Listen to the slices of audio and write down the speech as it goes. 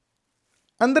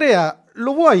Andrea,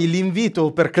 lo vuoi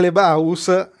l'invito per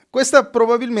ClubHouse? Questa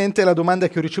probabilmente è la domanda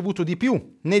che ho ricevuto di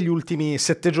più negli ultimi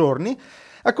 7 giorni,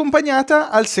 accompagnata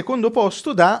al secondo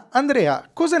posto da Andrea,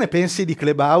 cosa ne pensi di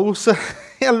ClubHouse?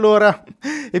 E allora,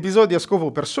 episodio a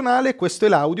scopo personale, questo è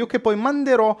l'audio che poi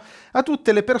manderò a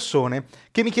tutte le persone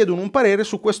che mi chiedono un parere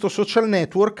su questo social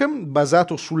network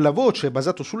basato sulla voce,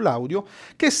 basato sull'audio,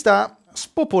 che sta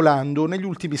spopolando negli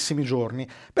ultimissimi giorni.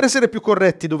 Per essere più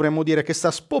corretti dovremmo dire che sta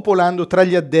spopolando tra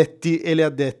gli addetti e le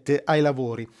addette ai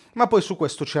lavori, ma poi su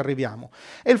questo ci arriviamo.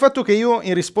 E il fatto che io,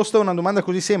 in risposta a una domanda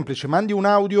così semplice, mandi un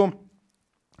audio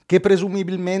che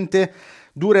presumibilmente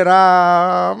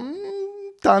durerà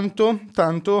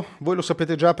tanto, voi lo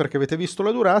sapete già perché avete visto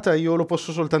la durata, io lo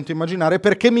posso soltanto immaginare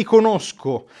perché mi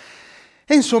conosco.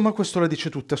 E insomma questo la dice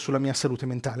tutta sulla mia salute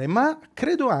mentale, ma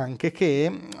credo anche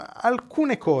che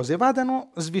alcune cose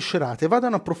vadano sviscerate,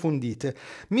 vadano approfondite.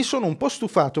 Mi sono un po'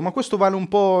 stufato, ma questo vale un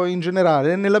po' in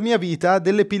generale, nella mia vita,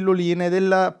 delle pilloline,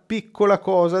 della piccola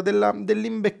cosa,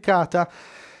 dell'imbeccata.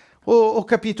 Ho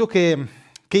capito che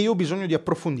io ho bisogno di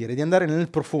approfondire, di andare nel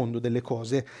profondo delle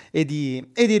cose e di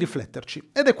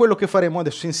rifletterci. Ed è quello che faremo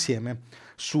adesso insieme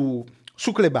su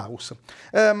ClubHouse.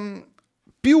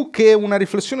 Più che una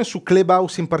riflessione su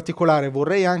ClubHouse in particolare,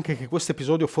 vorrei anche che questo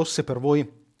episodio fosse per voi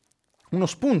uno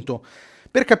spunto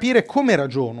per capire come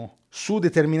ragiono su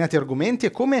determinati argomenti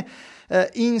e come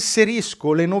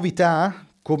inserisco le novità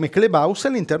come ClubHouse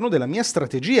all'interno della mia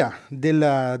strategia,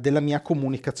 della mia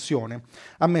comunicazione,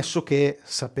 ammesso che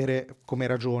sapere come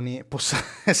ragioni possa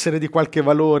essere di qualche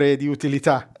valore e di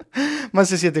utilità. Ma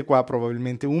se siete qua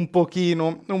probabilmente un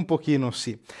pochino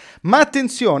sì. Ma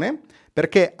attenzione,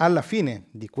 perché alla fine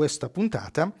di questa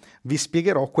puntata vi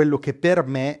spiegherò quello che per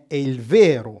me è il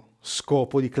vero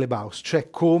scopo di ClubHouse, cioè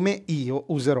come io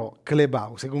userò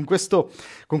ClubHouse. E con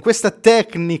questa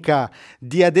tecnica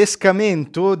di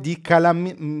adescamento, di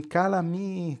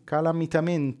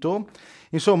calamitamento,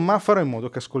 insomma, farò in modo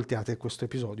che ascoltiate questo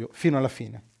episodio fino alla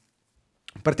fine.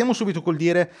 Partiamo subito col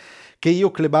dire che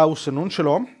io ClubHouse non ce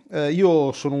l'ho,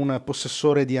 io sono un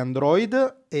possessore di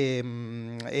Android e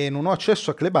non ho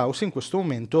accesso a ClubHouse in questo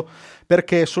momento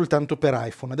perché è soltanto per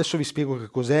iPhone. Adesso vi spiego che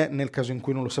cos'è nel caso in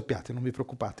cui non lo sappiate, non vi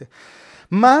preoccupate.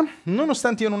 Ma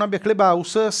nonostante io non abbia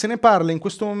ClubHouse, se ne parla in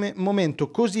questo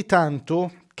momento così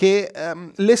tanto che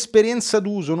l'esperienza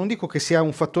d'uso, non dico che sia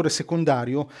un fattore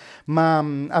secondario, ma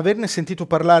averne sentito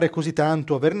parlare così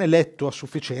tanto, averne letto a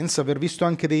sufficienza, aver visto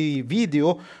anche dei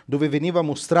video dove veniva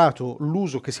mostrato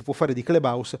l'uso che si può fare di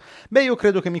ClubHouse, beh, io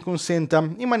credo che mi consenta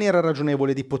in maniera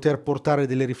ragionevole di poter portare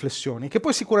delle riflessioni, che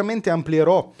poi sicuramente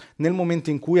amplierò nel momento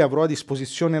in cui avrò a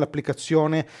disposizione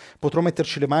l'applicazione, potrò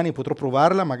metterci le mani, potrò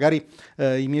provarla, magari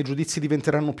i miei giudizi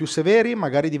diventeranno più severi,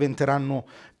 magari diventeranno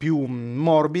più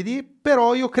morbidi,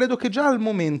 però io credo che già al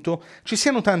momento ci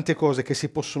siano tante cose che si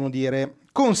possono dire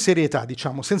con serietà,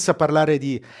 diciamo, senza parlare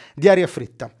di aria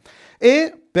fritta.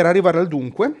 E per arrivare al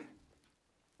dunque,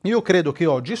 io credo che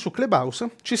oggi su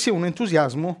ClubHouse ci sia un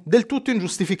entusiasmo del tutto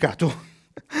ingiustificato.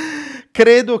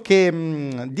 Credo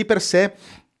che di per sé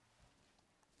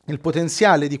il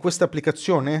potenziale di questa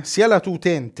applicazione, sia lato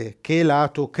utente che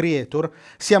lato creator,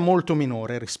 sia molto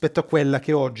minore rispetto a quella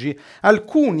che oggi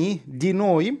alcuni di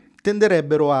noi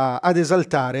tenderebbero ad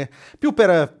esaltare, più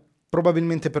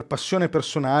probabilmente per passione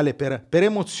personale, per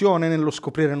emozione nello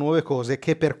scoprire nuove cose,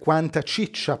 che per quanta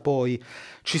ciccia poi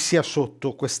ci sia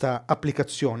sotto questa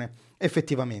applicazione,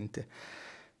 effettivamente.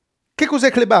 Che cos'è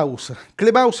ClubHouse?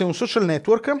 ClubHouse è un social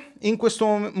network in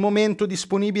questo momento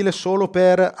disponibile solo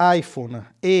per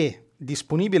iPhone e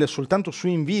disponibile soltanto su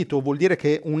invito, vuol dire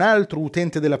che un altro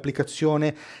utente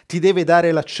dell'applicazione ti deve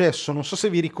dare l'accesso. Non so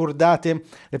se vi ricordate,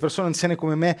 le persone anziane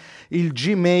come me, il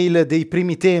Gmail dei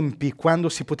primi tempi, quando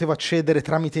si poteva accedere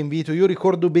tramite invito. Io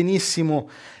ricordo benissimo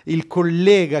il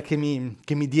collega che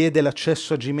mi diede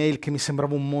l'accesso a Gmail, che mi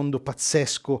sembrava un mondo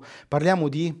pazzesco. Parliamo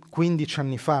di 15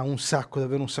 anni fa,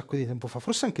 davvero un sacco di tempo fa,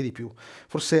 forse anche di più,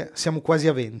 forse siamo quasi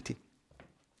a 20.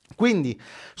 Quindi,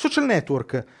 social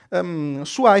network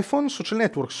su iPhone, social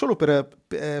network solo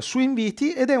su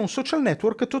inviti, ed è un social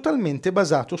network totalmente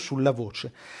basato sulla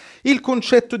voce. Il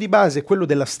concetto di base è quello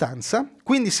della stanza,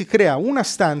 quindi si crea una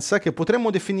stanza che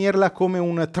potremmo definirla come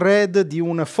un thread di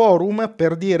un forum,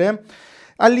 per dire,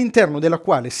 all'interno della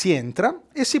quale si entra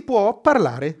e si può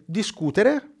parlare,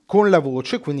 discutere con la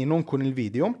voce, quindi non con il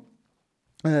video.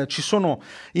 Ci sono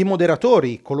i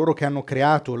moderatori, coloro che hanno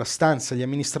creato la stanza, gli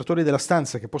amministratori della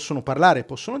stanza che possono parlare,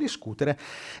 possono discutere,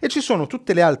 e ci sono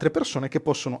tutte le altre persone che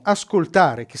possono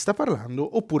ascoltare chi sta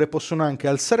parlando oppure possono anche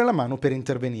alzare la mano per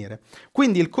intervenire.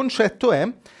 Quindi il concetto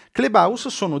è ClubHouse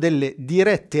sono delle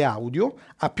dirette audio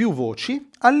a più voci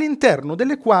all'interno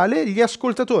delle quali gli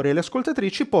ascoltatori e le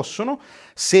ascoltatrici possono,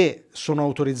 se sono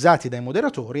autorizzati dai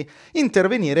moderatori,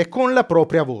 intervenire con la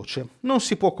propria voce. Non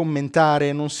si può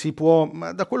commentare, non si può,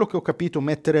 da quello che ho capito,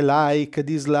 mettere like,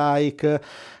 dislike,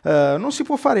 non si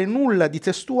può fare nulla di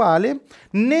testuale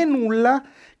né nulla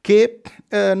che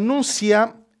non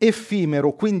sia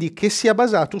effimero, quindi che sia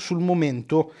basato sul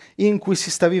momento in cui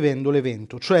si sta vivendo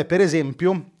l'evento. Cioè, per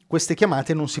esempio, queste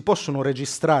chiamate non si possono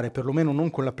registrare, perlomeno non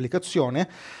con l'applicazione,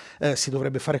 si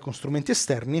dovrebbe fare con strumenti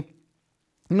esterni,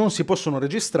 non si possono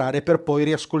registrare per poi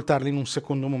riascoltarli in un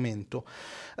secondo momento.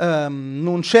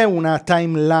 Non c'è una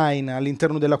timeline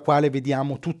all'interno della quale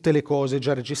vediamo tutte le cose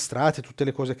già registrate, tutte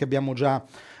le cose che abbiamo già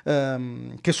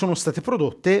che sono state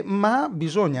prodotte, ma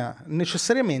bisogna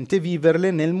necessariamente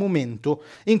viverle nel momento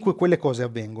in cui quelle cose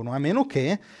avvengono, a meno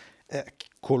che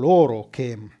coloro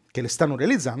che le stanno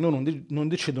realizzando non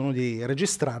decidono di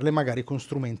registrarle magari con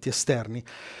strumenti esterni.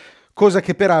 Cosa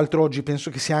che peraltro oggi penso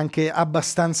che sia anche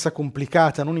abbastanza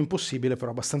complicata, non impossibile,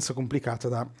 però abbastanza complicata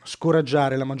da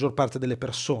scoraggiare la maggior parte delle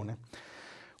persone.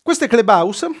 Questo è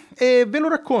ClubHouse e ve lo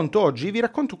racconto oggi, vi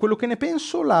racconto quello che ne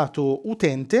penso lato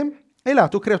utente e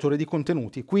lato creatore di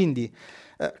contenuti. Quindi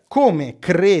come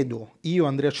credo io,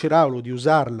 Andrea Ciraulo, di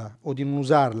usarla o di non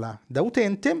usarla da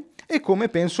utente e come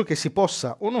penso che si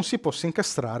possa o non si possa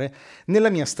incastrare nella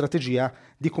mia strategia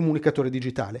di comunicatore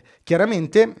digitale.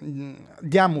 Chiaramente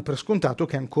diamo per scontato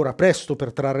che è ancora presto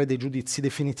per trarre dei giudizi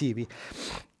definitivi.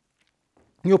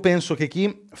 Io penso che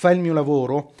chi fa il mio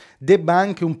lavoro debba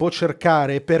anche un po'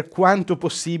 cercare, per quanto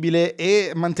possibile,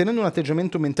 e mantenendo un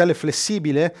atteggiamento mentale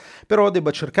flessibile, però debba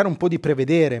cercare un po' di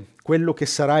prevedere quello che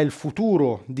sarà il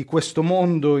futuro di questo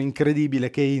mondo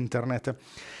incredibile che è internet.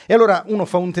 E allora uno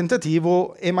fa un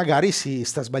tentativo e magari si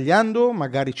sta sbagliando,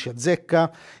 magari ci azzecca.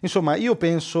 Insomma, io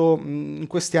penso in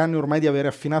questi anni ormai di aver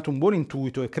affinato un buon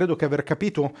intuito e credo che aver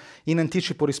capito in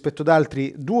anticipo rispetto ad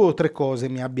altri 2 o 3 cose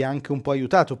mi abbia anche un po'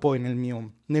 aiutato poi nel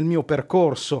mio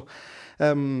percorso.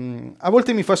 A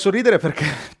volte mi fa sorridere perché,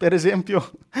 per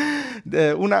esempio,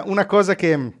 una cosa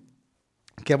che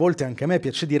a volte anche a me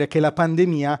piace dire, che la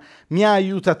pandemia mi ha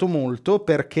aiutato molto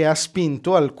perché ha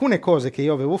spinto alcune cose che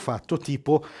io avevo fatto,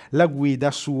 tipo la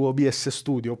guida su OBS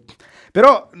Studio.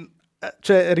 Però,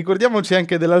 ricordiamoci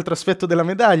anche dell'altro aspetto della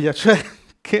medaglia, cioè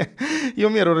che io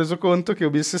mi ero reso conto che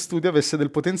OBS Studio avesse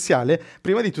del potenziale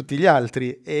prima di tutti gli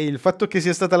altri, e il fatto che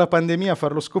sia stata la pandemia a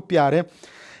farlo scoppiare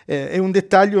è un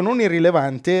dettaglio non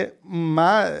irrilevante,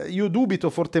 ma io dubito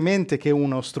fortemente che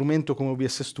uno strumento come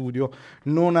OBS Studio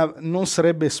non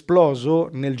sarebbe esploso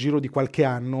nel giro di qualche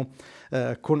anno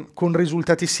con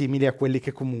risultati simili a quelli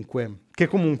che comunque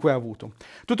ha avuto.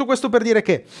 Tutto questo per dire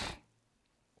che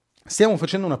stiamo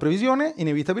facendo una previsione,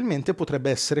 inevitabilmente potrebbe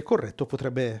essere corretto,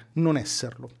 potrebbe non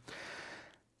esserlo.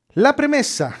 La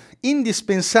premessa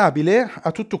indispensabile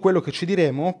a tutto quello che ci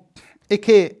diremo è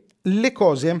che le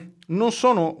cose non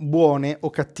sono buone o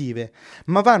cattive,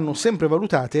 ma vanno sempre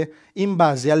valutate in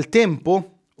base al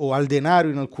tempo o al denaro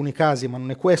in alcuni casi, ma non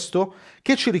è questo,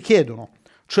 che ci richiedono.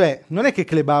 Cioè, non è che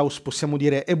ClubHouse possiamo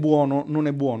dire è buono, non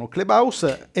è buono.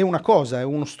 ClubHouse è una cosa, è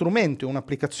uno strumento, è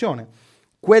un'applicazione.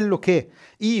 Quello che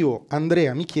io,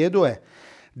 Andrea, mi chiedo è,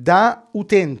 da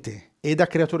utente e da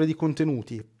creatore di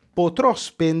contenuti, potrò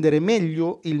spendere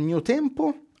meglio il mio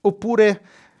tempo oppure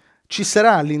ci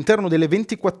sarà all'interno delle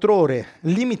 24 ore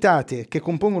limitate che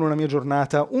compongono la mia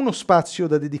giornata uno spazio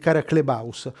da dedicare a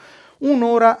ClubHouse, 1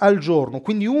 ora al giorno,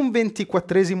 quindi un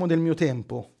 24esimo del mio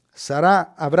tempo.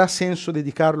 Avrà senso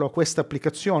dedicarlo a questa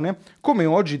applicazione? Come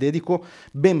oggi dedico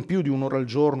ben più di 1 ora al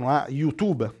giorno a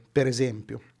YouTube, per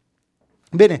esempio.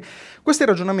 Bene, questo è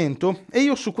il ragionamento e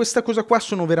io su questa cosa qua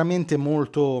sono veramente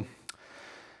molto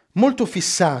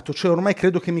fissato, cioè ormai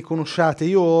credo che mi conosciate,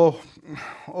 io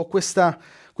ho questa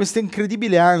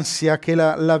incredibile ansia che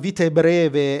la vita è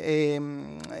breve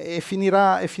e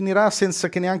finirà senza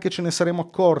che neanche ce ne saremo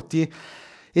accorti,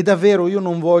 e davvero io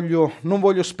non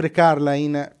voglio sprecarla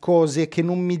in cose che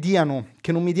non mi diano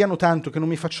tanto, che non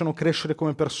mi facciano crescere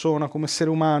come persona, come essere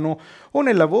umano, o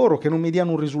nel lavoro, che non mi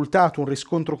diano un risultato, un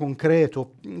riscontro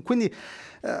concreto. Quindi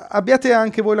abbiate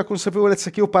anche voi la consapevolezza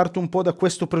che io parto un po' da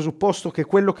questo presupposto, che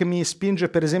quello che mi spinge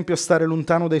per esempio a stare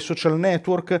lontano dai social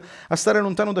network, a stare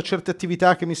lontano da certe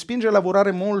attività, che mi spinge a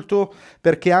lavorare molto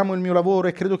perché amo il mio lavoro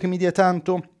e credo che mi dia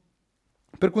tanto.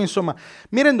 Per cui insomma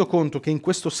mi rendo conto che in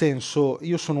questo senso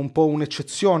io sono un po'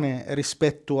 un'eccezione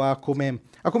rispetto a come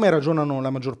ragionano la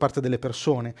maggior parte delle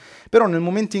persone, però nel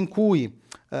momento in cui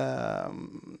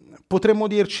potremmo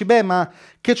dirci ma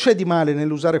che c'è di male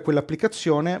nell'usare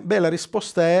quell'applicazione? La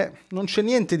risposta è non c'è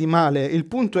niente di male, il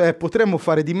punto è potremmo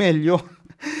fare di meglio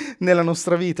nella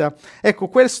nostra vita. Ecco,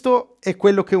 questo è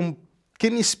quello che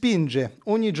mi spinge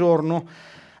ogni giorno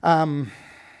a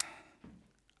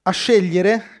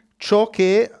scegliere ciò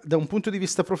che da un punto di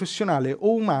vista professionale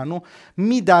o umano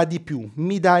mi dà di più,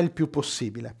 mi dà il più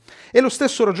possibile. E lo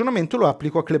stesso ragionamento lo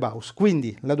applico a Clubhouse.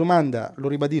 Quindi la domanda, lo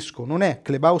ribadisco, non è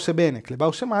Clubhouse è bene,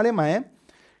 Clubhouse è male, ma è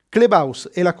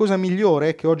Clubhouse è la cosa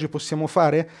migliore che oggi possiamo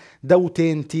fare da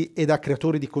utenti e da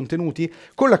creatori di contenuti,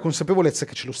 con la consapevolezza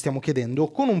che ce lo stiamo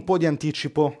chiedendo con un po' di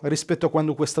anticipo rispetto a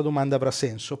quando questa domanda avrà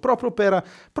senso, proprio per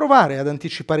provare ad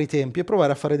anticipare i tempi e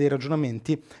provare a fare dei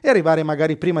ragionamenti e arrivare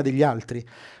magari prima degli altri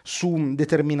su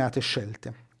determinate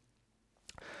scelte.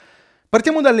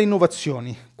 Partiamo dalle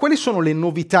innovazioni. Quali sono le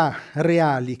novità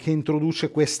reali che introduce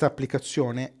questa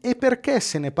applicazione e perché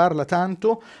se ne parla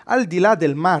tanto al di là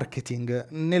del marketing,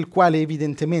 nel quale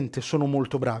evidentemente sono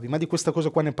molto bravi, ma di questa cosa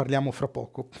qua ne parliamo fra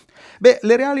poco. Beh,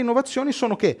 le reali innovazioni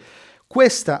sono che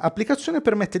questa applicazione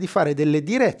permette di fare delle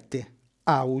dirette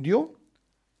audio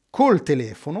col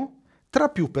telefono tra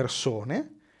più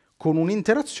persone con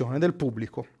un'interazione del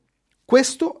pubblico.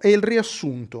 Questo è il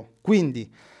riassunto, quindi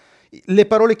le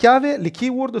parole chiave, le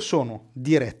keyword sono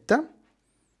diretta,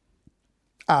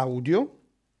 audio,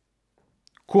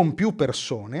 con più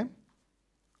persone,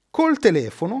 col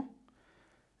telefono,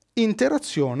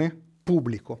 interazione,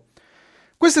 pubblico.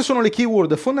 Queste sono le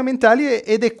keyword fondamentali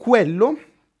ed è quello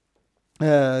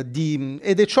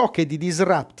ed è ciò che di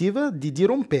disruptive, di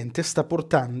dirompente sta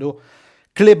portando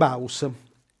Clubhouse.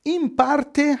 In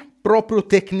parte proprio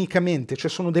tecnicamente,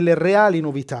 cioè sono delle reali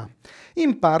novità.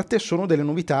 In parte sono delle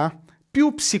novità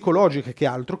più psicologiche che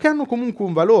altro, che hanno comunque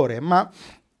un valore, ma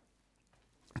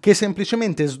che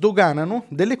semplicemente sdoganano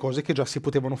delle cose che già si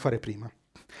potevano fare prima.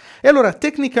 E allora,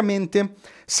 tecnicamente,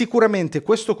 sicuramente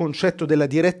questo concetto della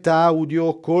diretta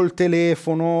audio col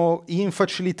telefono, in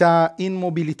facilità, in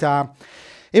mobilità,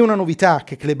 è una novità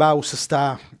che Clubhouse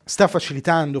sta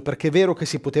facilitando, perché è vero che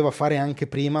si poteva fare anche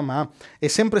prima, ma è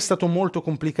sempre stato molto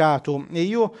complicato e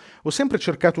io ho sempre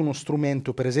cercato uno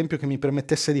strumento, per esempio, che mi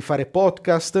permettesse di fare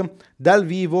podcast dal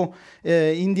vivo,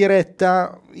 in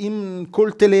diretta,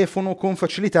 col telefono, con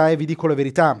facilità, e vi dico la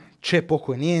verità, c'è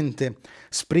poco e niente.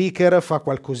 Spreaker fa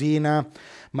qualcosina,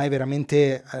 ma è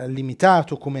veramente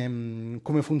limitato come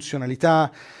funzionalità.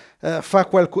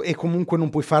 E comunque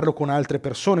non puoi farlo con altre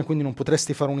persone, quindi non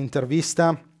potresti fare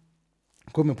un'intervista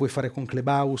come puoi fare con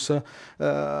Clubhouse.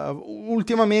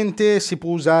 Ultimamente si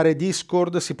può usare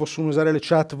Discord, si possono usare le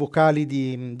chat vocali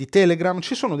di Telegram,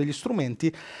 ci sono degli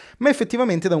strumenti, ma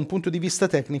effettivamente da un punto di vista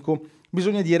tecnico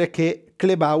bisogna dire che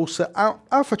Clubhouse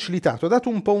ha facilitato, ha dato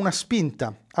un po' una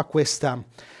spinta a questa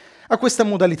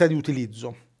modalità di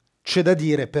utilizzo. C'è da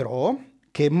dire però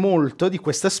che molto di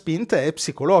questa spinta è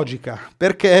psicologica,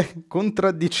 perché,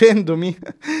 contraddicendomi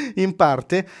in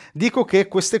parte, dico che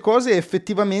queste cose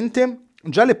effettivamente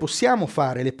già le possiamo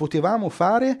fare, le potevamo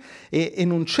fare e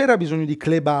non c'era bisogno di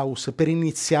Clubhouse per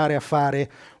iniziare a fare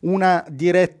una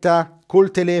diretta col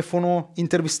telefono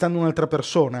intervistando un'altra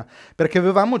persona, perché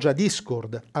avevamo già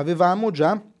Discord, avevamo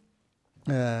già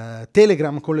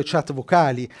Telegram con le chat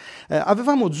vocali,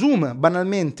 avevamo Zoom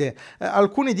banalmente.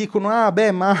 Alcuni dicono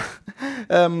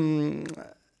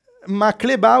ma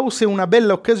Clubhouse è una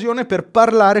bella occasione per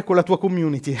parlare con la tua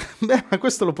community. Beh, ma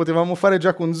questo lo potevamo fare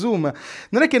già con Zoom,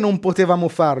 non è che non potevamo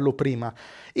farlo prima.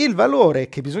 Il valore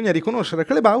che bisogna riconoscere a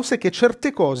Clubhouse è che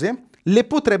certe cose le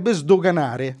potrebbe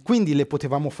sdoganare, quindi le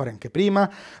potevamo fare anche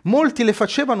prima, molti le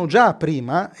facevano già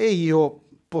prima e io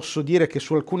posso dire che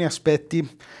su alcuni aspetti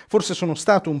forse sono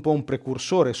stato un po' un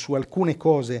precursore su alcune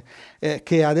cose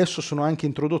che adesso sono anche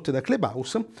introdotte da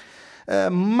Clubhouse,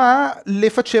 ma le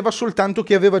faceva soltanto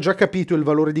chi aveva già capito il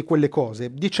valore di quelle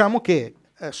cose. Diciamo che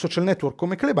social network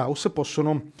come Clubhouse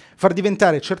possono far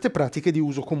diventare certe pratiche di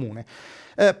uso comune.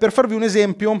 Per farvi un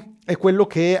esempio, è quello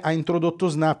che ha introdotto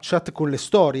Snapchat con le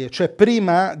storie, cioè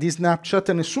prima di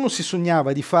Snapchat nessuno si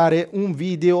sognava di fare un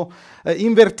video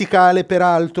in verticale,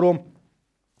 peraltro,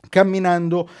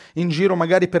 camminando in giro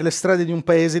magari per le strade di un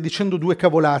paese dicendo due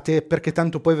cavolate perché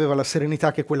tanto poi aveva la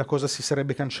serenità che quella cosa si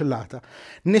sarebbe cancellata.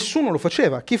 Nessuno lo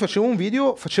faceva, chi faceva un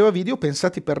video faceva video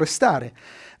pensati per restare.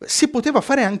 Si poteva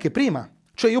fare anche prima,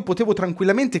 cioè io potevo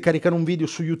tranquillamente caricare un video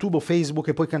su YouTube o Facebook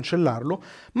e poi cancellarlo,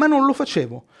 ma non lo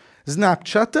facevo.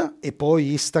 Snapchat e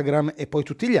poi Instagram e poi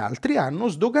tutti gli altri hanno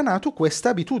sdoganato questa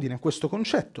abitudine, questo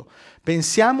concetto.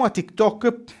 Pensiamo a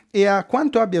TikTok e a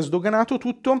quanto abbia sdoganato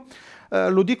tutto.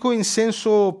 Lo dico in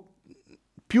senso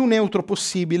più neutro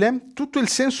possibile, tutto il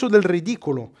senso del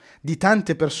ridicolo di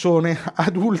tante persone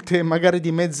adulte, magari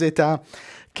di mezza età,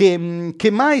 che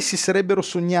mai si sarebbero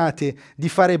sognate di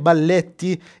fare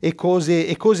balletti e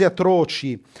cose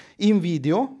atroci in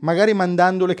video, magari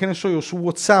mandandole, che ne so io, su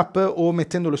WhatsApp o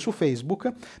mettendole su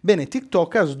Facebook. Bene,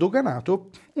 TikTok ha sdoganato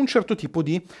un certo tipo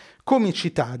di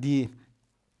comicità, di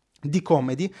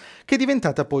comedy, che è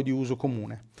diventata poi di uso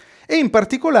comune. E in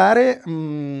particolare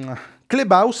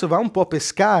ClubHouse va un po' a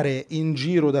pescare in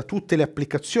giro da tutte le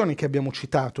applicazioni che abbiamo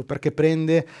citato, perché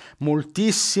prende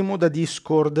moltissimo da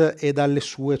Discord e dalle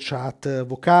sue chat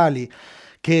vocali,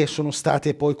 che sono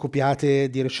state poi copiate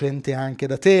di recente anche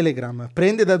da Telegram.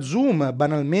 Prende da Zoom,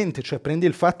 banalmente, cioè prende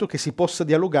il fatto che si possa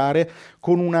dialogare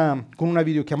con una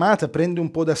videochiamata, prende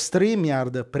un po' da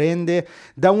StreamYard, prende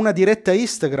da una diretta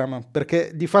Instagram,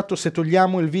 perché di fatto se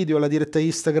togliamo il video alla diretta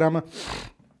Instagram,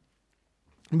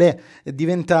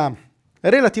 diventa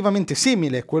relativamente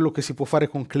simile a quello che si può fare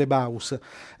con ClubHouse.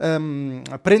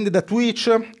 Prende da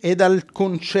Twitch e dal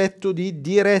concetto di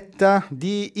diretta,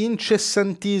 di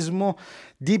incessantismo,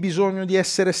 di bisogno di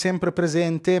essere sempre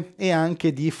presente e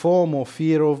anche di FOMO,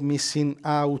 Fear of Missing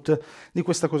Out. Di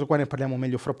questa cosa qua ne parliamo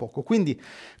meglio fra poco. Quindi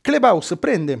ClubHouse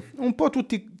prende un po'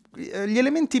 tutti gli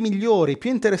elementi migliori,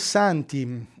 più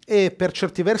interessanti e per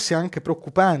certi versi anche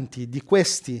preoccupanti di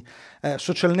questi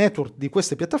social network, di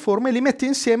queste piattaforme, li mette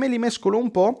insieme, li mescola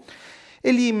un po'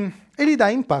 e li dà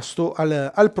in pasto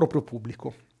al proprio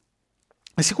pubblico.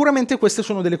 E sicuramente queste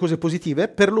sono delle cose positive,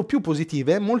 per lo più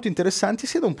positive, molto interessanti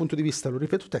sia da un punto di vista, lo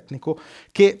ripeto, tecnico,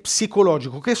 che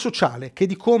psicologico, che sociale, che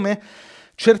di come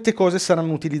certe cose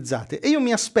saranno utilizzate. E io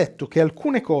mi aspetto che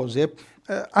alcune cose,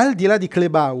 al di là di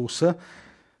ClubHouse,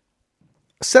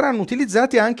 saranno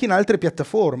utilizzati anche in altre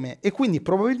piattaforme e quindi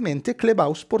probabilmente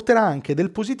ClubHouse porterà anche del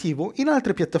positivo in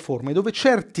altre piattaforme dove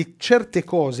certe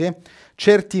cose,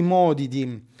 certi modi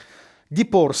di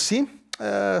porsi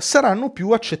saranno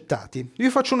più accettati. Vi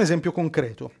faccio un esempio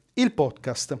concreto. Il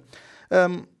podcast.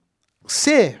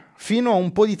 Se fino a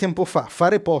un po' di tempo fa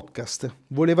fare podcast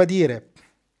voleva dire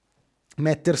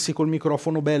mettersi col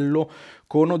microfono bello,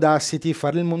 con Audacity,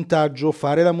 fare il montaggio,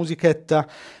 fare la musichetta,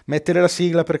 mettere la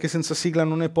sigla perché senza sigla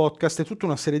non è podcast e tutta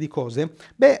una serie di cose,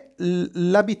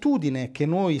 l'abitudine che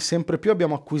noi sempre più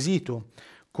abbiamo acquisito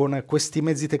con questi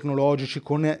mezzi tecnologici,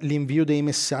 con l'invio dei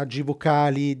messaggi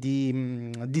vocali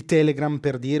di Telegram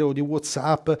per dire o di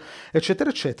WhatsApp, eccetera,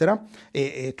 eccetera,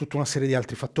 e tutta una serie di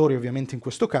altri fattori ovviamente in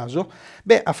questo caso,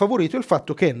 ha favorito il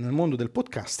fatto che nel mondo del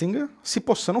podcasting si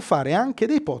possano fare anche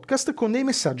dei podcast con dei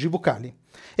messaggi vocali.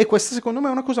 E questa secondo me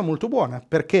è una cosa molto buona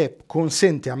perché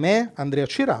consente a me, Andrea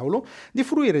Ciraulo, di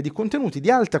fruire di contenuti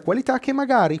di alta qualità che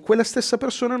magari quella stessa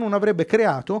persona non avrebbe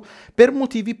creato per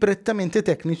motivi prettamente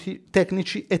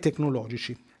tecnici e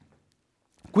tecnologici.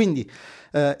 Quindi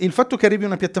il fatto che arrivi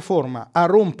una piattaforma a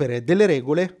rompere delle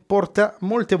regole porta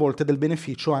molte volte del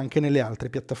beneficio anche nelle altre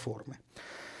piattaforme.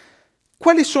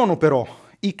 Quali sono però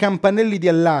i campanelli di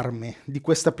allarme di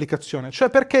questa applicazione? Cioè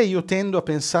perché io tendo a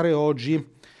pensare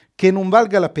oggi che non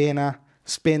valga la pena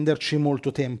spenderci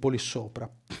molto tempo lì sopra?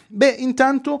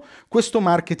 Intanto questo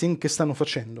marketing che stanno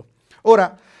facendo.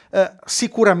 Ora,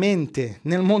 sicuramente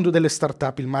nel mondo delle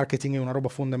startup il marketing è una roba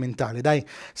fondamentale. Dai,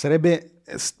 sarebbe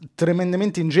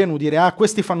tremendamente ingenuo dire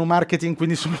questi fanno marketing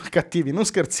quindi sono cattivi. Non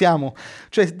scherziamo.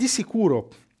 Cioè, di sicuro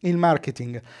il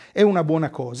marketing è una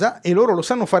buona cosa e loro lo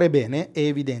sanno fare bene, è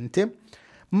evidente.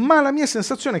 Ma la mia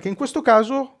sensazione è che in questo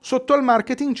caso sotto al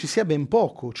marketing ci sia ben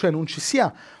poco, cioè non ci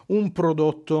sia un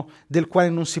prodotto del quale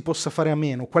non si possa fare a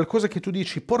meno, qualcosa che tu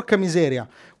dici, porca miseria,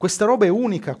 questa roba è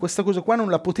unica, questa cosa qua non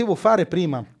la potevo fare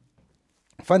prima.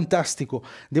 Fantastico,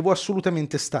 devo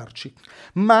assolutamente starci.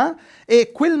 Ma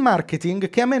è quel marketing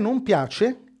che a me non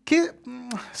piace, che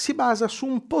si basa su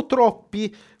un po'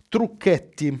 troppi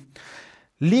trucchetti.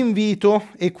 L'invito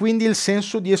e quindi il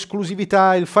senso di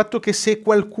esclusività, il fatto che se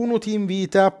qualcuno ti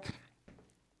invita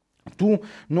tu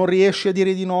non riesci a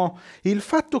dire di no, il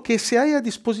fatto che se hai a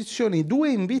disposizione 2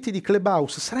 inviti di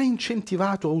ClubHouse sarai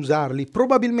incentivato a usarli,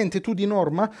 probabilmente tu di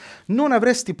norma non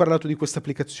avresti parlato di questa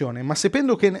applicazione, ma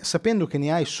sapendo che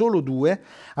ne hai solo 2,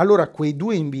 allora quei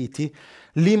 2 inviti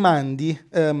li mandi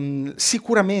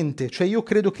sicuramente, cioè io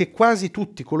credo che quasi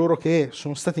tutti coloro che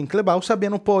sono stati in ClubHouse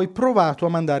abbiano poi provato a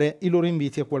mandare i loro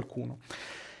inviti a qualcuno.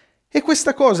 E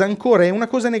questa cosa ancora è una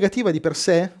cosa negativa di per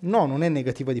sé? No, non è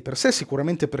negativa di per sé,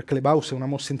 sicuramente per ClubHouse è una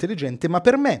mossa intelligente, ma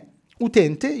per me,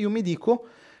 utente, io mi dico,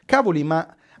 cavoli,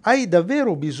 ma hai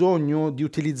davvero bisogno di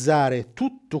utilizzare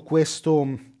tutti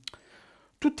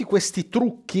questi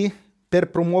trucchi per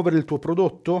promuovere il tuo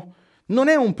prodotto? Non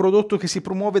è un prodotto che si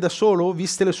promuove da solo,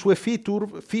 viste le sue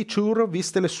feature,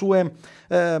 viste le sue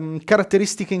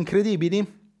caratteristiche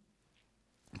incredibili?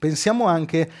 Pensiamo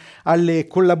anche alle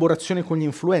collaborazioni con gli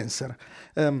influencer.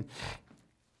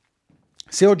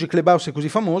 Se oggi Clubhouse è così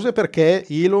famoso è perché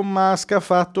Elon Musk ha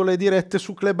fatto le dirette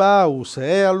su Clubhouse,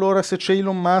 e allora se c'è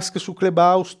Elon Musk su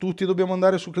Clubhouse tutti dobbiamo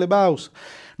andare su Clubhouse.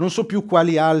 Non so più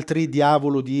quali altri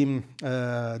diavolo di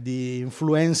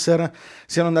influencer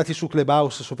siano andati su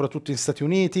Clubhouse, soprattutto in Stati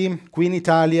Uniti. Qui in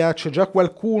Italia c'è già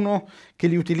qualcuno che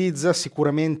li utilizza,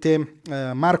 sicuramente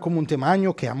Marco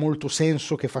Montemagno, che ha molto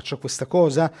senso che faccia questa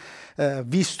cosa,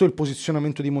 visto il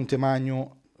posizionamento di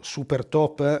Montemagno super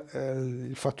top,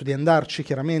 il fatto di andarci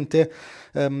chiaramente.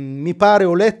 Mi pare,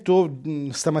 ho letto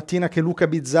stamattina che Luca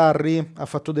Bizzarri ha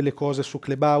fatto delle cose su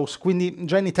Clubhouse, quindi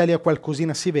già in Italia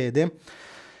qualcosina si vede.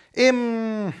 E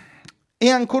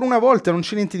ancora una volta non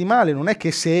c'è niente di male, non è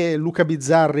che se Luca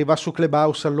Bizzarri va su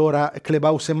Clubhouse allora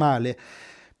Clubhouse è male,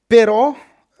 però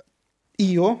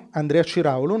io, Andrea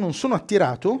Ciraulo, non sono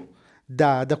attirato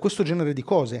da questo genere di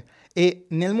cose, e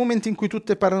nel momento in cui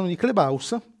tutte parlano di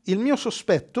Clubhouse, il mio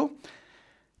sospetto,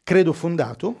 credo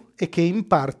fondato, è che in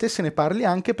parte se ne parli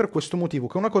anche per questo motivo,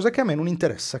 che è una cosa che a me non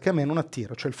interessa, che a me non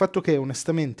attira, cioè il fatto che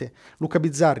onestamente Luca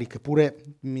Bizzarri, che pure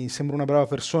mi sembra una brava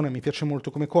persona e mi piace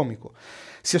molto come comico,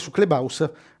 sia su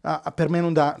Clubhouse, per me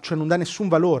non dà nessun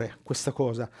valore questa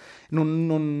cosa,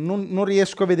 non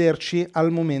riesco a vederci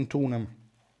al momento un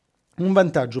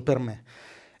vantaggio per me.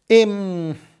 E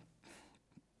non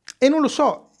lo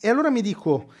so, e allora mi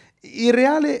dico, il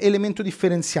reale elemento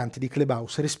differenziante di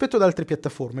Clubhouse rispetto ad altre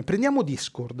piattaforme, prendiamo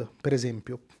Discord per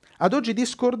esempio. Ad oggi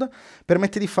Discord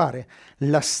permette di fare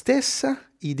la stessa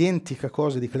identica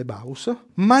cosa di Clubhouse,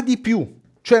 ma di più.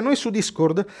 Cioè noi su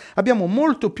Discord abbiamo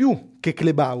molto più che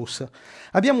Clubhouse.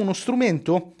 Abbiamo uno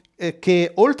strumento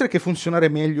che, oltre che funzionare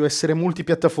meglio, essere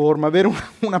multipiattaforma, avere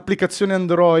un'applicazione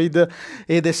Android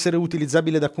ed essere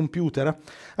utilizzabile da computer,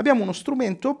 abbiamo uno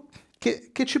strumento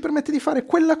che ci permette di fare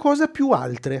quella cosa più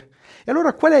altre. E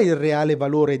allora qual è il reale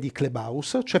valore di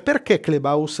Clubhouse? Cioè perché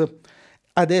Clubhouse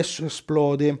adesso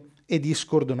esplode e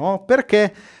Discord no?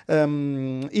 Perché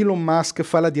Elon Musk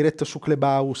fa la diretta su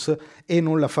Clubhouse e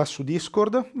non la fa su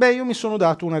Discord? Beh, io mi sono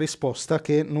dato una risposta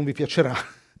che non vi piacerà.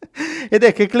 Ed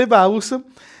è che Clubhouse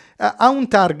ha un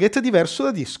target diverso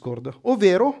da Discord,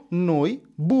 ovvero noi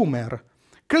boomer.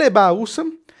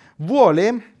 Clubhouse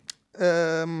vuole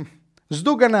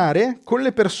sdoganare con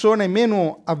le persone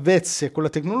meno avvezze con la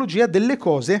tecnologia delle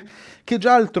cose che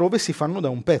già altrove si fanno da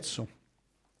un pezzo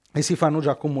e si fanno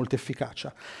già con molta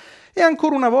efficacia. E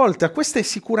ancora una volta, questo è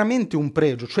sicuramente un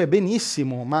pregio, cioè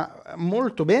benissimo, ma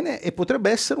molto bene, e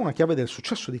potrebbe essere una chiave del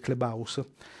successo di Clubhouse.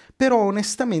 Però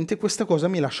onestamente questa cosa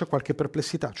mi lascia qualche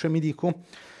perplessità, cioè mi dico,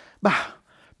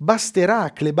 basterà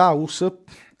a Clubhouse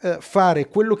fare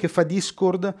quello che fa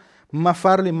Discord, ma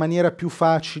farlo in maniera più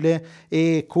facile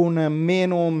e con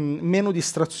meno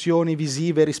distrazioni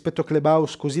visive rispetto a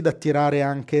Clubhouse, così da attirare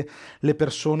anche le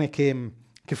persone che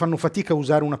fanno fatica a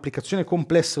usare un'applicazione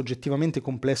complessa, oggettivamente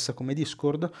complessa come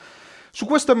Discord. Su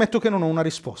questo ammetto che non ho una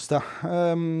risposta.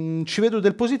 Ci vedo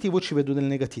del positivo, ci vedo del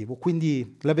negativo,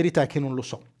 quindi la verità è che non lo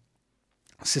so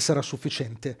se sarà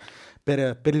sufficiente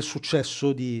per il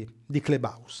successo di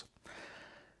Clubhouse.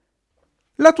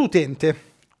 Lato utente.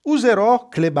 Userò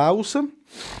Clubhouse?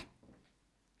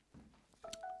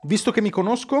 Visto che mi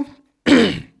conosco,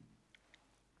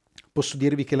 posso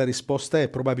dirvi che la risposta è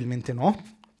probabilmente no,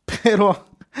 però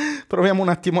proviamo un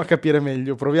attimo a capire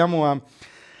meglio, proviamo a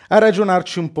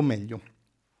ragionarci un po' meglio.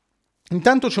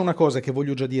 Intanto c'è una cosa che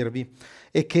voglio già dirvi,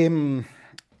 e che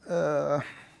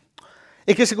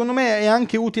secondo me è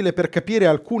anche utile per capire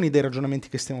alcuni dei ragionamenti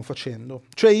che stiamo facendo.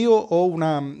 Cioè io ho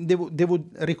devo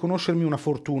riconoscermi una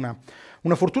fortuna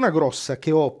grossa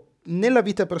che ho nella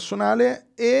vita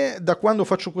personale, e da quando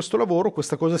faccio questo lavoro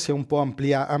questa cosa si è un po'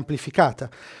 amplificata.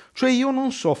 Cioè io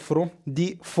non soffro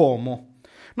di FOMO.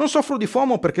 Non soffro di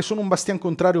FOMO perché sono un bastian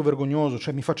contrario vergognoso,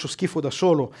 cioè mi faccio schifo da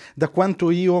solo, da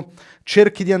quanto io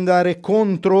cerchi di andare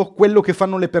contro quello che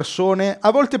fanno le persone,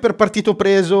 a volte per partito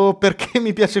preso, perché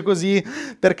mi piace così,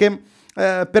 perché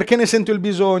ne sento il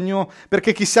bisogno,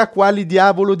 perché chissà quali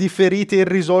diavolo di ferite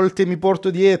irrisolte mi porto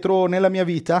dietro nella mia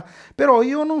vita, però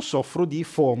io non soffro di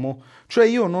FOMO, cioè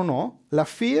io non ho la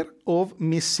fear of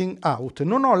missing out,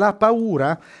 non ho la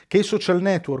paura che i social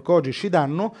network oggi ci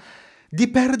danno di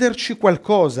perderci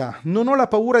qualcosa, non ho la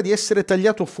paura di essere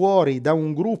tagliato fuori da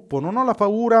un gruppo, non ho la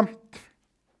paura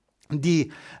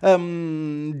di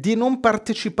non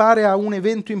partecipare a un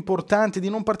evento importante, di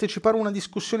non partecipare a una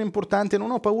discussione importante,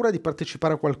 non ho paura di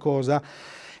partecipare a qualcosa.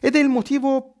 Ed è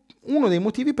uno dei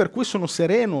motivi per cui sono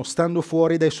sereno stando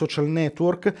fuori dai social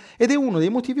network, ed è uno dei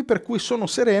motivi per cui sono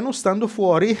sereno stando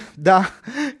fuori da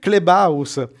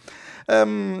Clubhouse.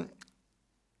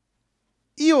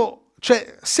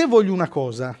 Se voglio una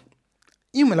cosa,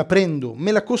 io me la prendo,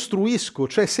 me la costruisco,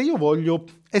 cioè se io voglio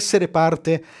essere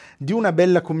parte di una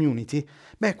bella community,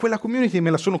 quella community me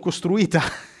la sono costruita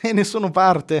e ne sono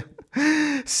parte.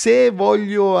 Se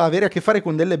voglio avere a che fare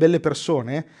con delle belle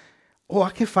persone, ho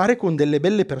a che fare con delle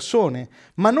belle persone,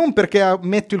 ma non perché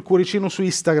metto il cuoricino su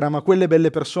Instagram a quelle belle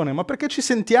persone, ma perché ci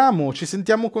sentiamo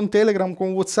con Telegram,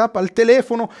 con WhatsApp, al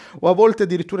telefono, o a volte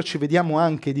addirittura ci vediamo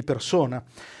anche di persona.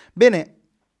 Bene,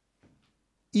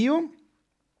 io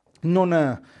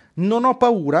non ho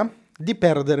paura di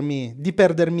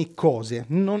perdermi cose,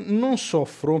 non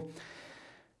soffro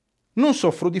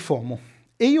di FOMO,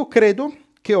 e io credo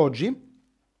che oggi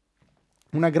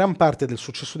una gran parte del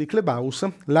successo di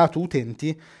ClubHouse, lato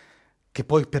utenti, che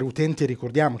poi per utenti,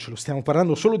 ricordiamocelo, stiamo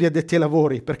parlando solo di addetti ai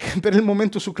lavori, perché per il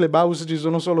momento su ClubHouse ci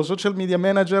sono solo social media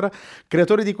manager,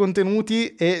 creatori di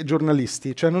contenuti e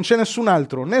giornalisti, cioè non c'è nessun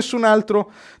altro.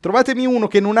 Trovatemi uno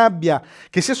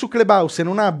che sia su ClubHouse e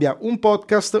non abbia un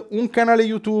podcast, un canale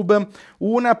YouTube,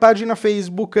 una pagina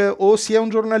Facebook, o sia un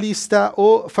giornalista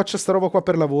o faccia sta roba qua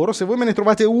per lavoro. Se voi me ne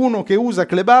trovate uno che usa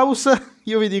ClubHouse,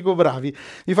 io vi dico bravi,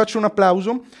 vi faccio un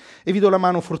applauso e vi do la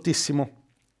mano fortissimo,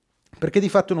 perché di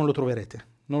fatto non lo troverete.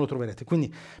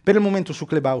 Quindi per il momento su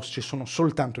ClubHouse ci sono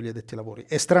soltanto gli addetti ai lavori.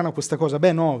 È strana questa cosa?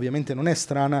 No, ovviamente non è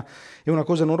strana, è una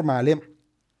cosa normale,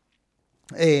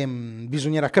 e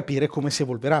bisognerà capire come si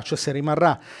evolverà, cioè se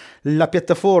rimarrà la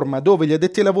piattaforma dove gli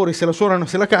addetti ai lavori se la suonano,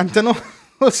 se la cantano,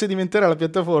 o se diventerà la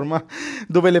piattaforma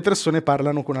dove le persone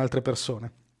parlano con altre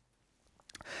persone.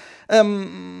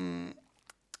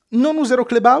 Non userò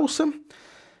ClubHouse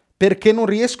perché non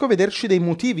riesco a vederci dei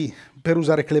motivi per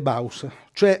usare ClubHouse.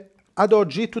 Cioè, ad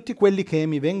oggi, tutti quelli che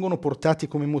mi vengono portati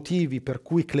come motivi per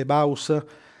cui ClubHouse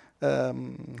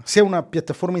sia una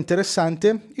piattaforma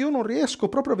interessante, io non riesco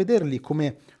proprio a vederli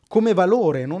come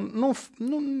valore, non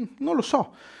lo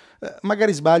so.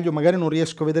 Magari sbaglio, magari non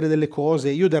riesco a vedere delle cose.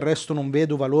 Io del resto non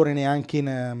vedo valore neanche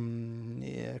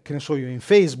che ne so io, in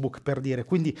Facebook, per dire.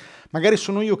 Quindi magari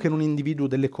sono io che non individuo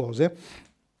delle cose,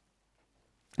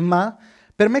 ma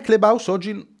per me ClubHouse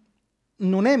oggi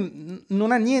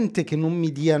non ha niente che non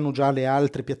mi diano già le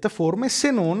altre piattaforme, se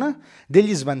non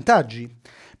degli svantaggi.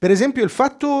 Per esempio il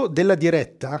fatto della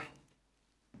diretta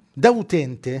da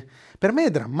utente per me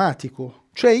è drammatico.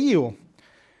 Cioè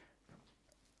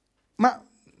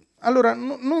allora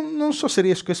non so se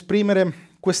riesco a esprimere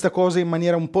questa cosa in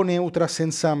maniera un po' neutra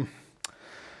senza...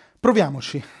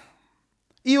 Proviamoci.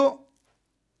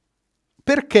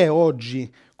 Perché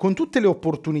oggi, con tutte le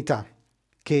opportunità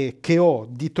che ho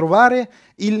di trovare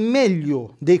il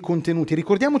meglio dei contenuti,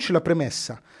 ricordiamoci la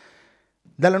premessa,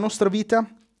 dalla nostra vita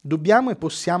dobbiamo e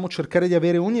possiamo cercare di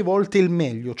avere ogni volta il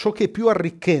meglio, ciò che è più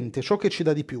arricchente, ciò che ci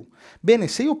dà di più. Bene,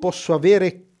 se io posso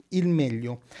avere il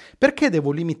meglio, perché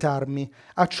devo limitarmi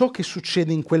a ciò che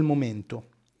succede in quel momento?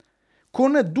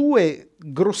 Con due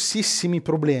grossissimi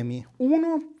problemi.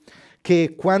 Uno,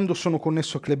 che quando sono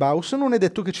connesso a ClubHouse non è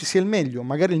detto che ci sia il meglio,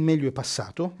 magari il meglio è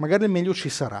passato, magari il meglio ci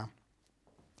sarà.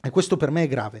 E questo per me è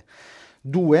grave.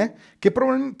 Due, che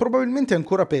probabilmente è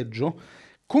ancora peggio,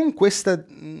 con questa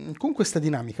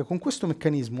dinamica, con questo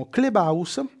meccanismo,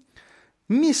 ClubHouse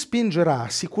mi spingerà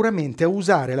sicuramente a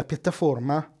usare la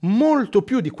piattaforma molto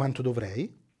più di quanto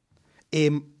dovrei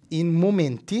e in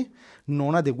momenti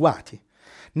non adeguati.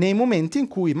 Nei momenti in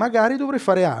cui magari dovrei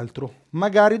fare altro,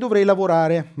 magari dovrei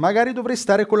lavorare, magari dovrei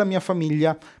stare con la mia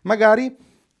famiglia, magari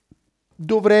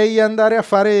dovrei andare a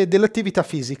fare dell'attività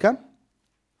fisica,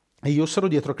 e io sarò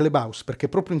dietro a ClubHouse perché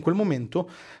proprio in quel momento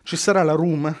ci sarà la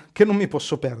room che non mi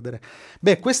posso perdere.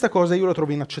 Questa cosa io la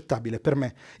trovo inaccettabile per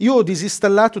me. Io ho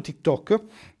disinstallato TikTok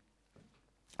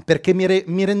perché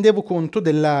mi rendevo conto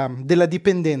della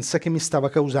dipendenza che mi stava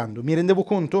causando. Mi rendevo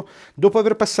conto, dopo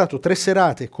aver passato 3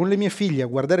 serate con le mie figlie a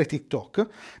guardare TikTok,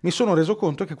 mi sono reso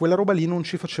conto che quella roba lì non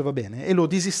ci faceva bene e l'ho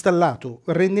disinstallato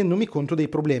rendendomi conto dei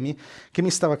problemi che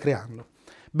mi stava creando.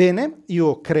 Bene,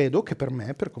 io credo che per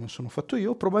me, per come sono fatto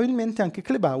io, probabilmente anche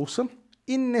ClubHouse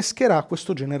innescherà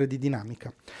questo genere di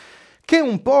dinamica, che è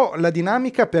un po' la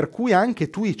dinamica per cui anche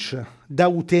Twitch da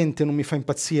utente non mi fa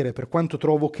impazzire, per quanto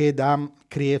trovo che da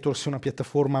creator sia una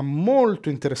piattaforma molto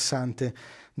interessante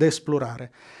da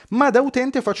esplorare. Ma da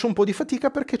utente faccio un po' di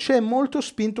fatica perché c'è molto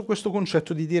spinto questo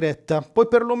concetto di diretta. Poi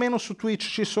perlomeno su Twitch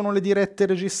ci sono le dirette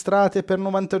registrate per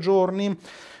 90 giorni,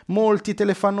 molti te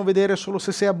le fanno vedere solo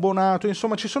se sei abbonato,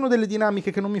 insomma ci sono delle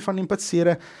dinamiche che non mi fanno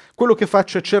impazzire. Quello che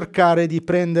faccio è cercare di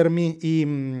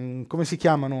prendermi come si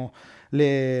chiamano,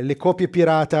 le copie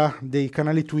pirata dei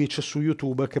canali Twitch su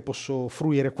YouTube che posso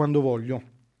fruire quando voglio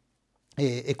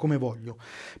e come voglio.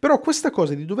 Però questa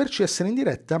cosa di doverci essere in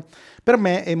diretta per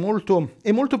me è molto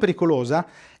pericolosa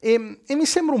e mi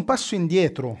sembra un passo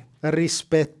indietro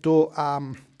rispetto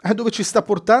dove ci sta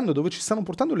portando, dove ci stanno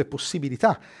portando le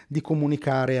possibilità di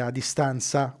comunicare a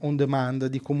distanza, on demand,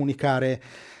 di comunicare,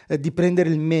 di prendere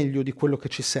il meglio di quello che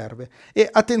ci serve. E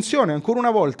attenzione, ancora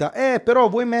una volta, però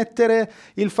vuoi mettere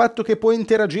il fatto che puoi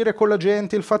interagire con la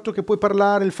gente, il fatto che puoi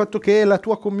parlare, il fatto che è la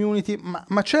tua community,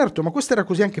 ma certo, ma questo era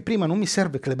così anche prima, non mi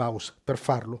serve ClubHouse per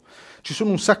farlo. Ci sono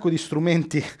un sacco di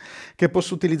strumenti che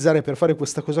posso utilizzare per fare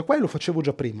questa cosa qua e lo facevo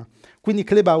già prima. Quindi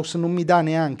ClubHouse non mi dà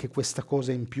neanche questa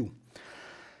cosa in più.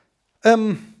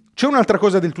 C'è un'altra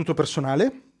cosa del tutto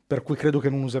personale, per cui credo che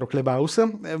non userò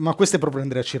ClubHouse, ma questo è proprio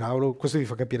Andrea Ciraulo, questo vi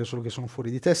fa capire solo che sono fuori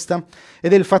di testa,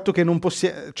 ed è il fatto che non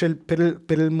cioè per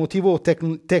il motivo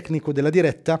tecnico della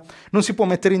diretta, non si può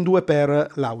mettere in due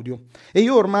per l'audio. E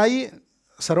io ormai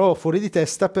sarò fuori di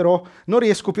testa, però non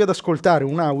riesco più ad ascoltare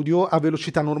un audio a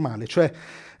velocità normale, cioè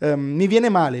mi viene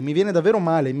male, mi viene davvero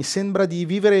male, mi sembra di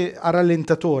vivere a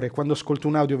rallentatore quando ascolto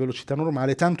un audio a velocità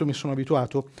normale, tanto mi sono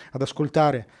abituato ad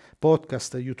ascoltare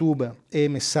podcast, YouTube e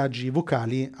messaggi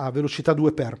vocali a velocità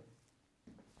 2x.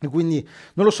 E quindi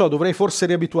non lo so, dovrei forse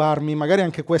riabituarmi, magari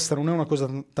anche questa non è una cosa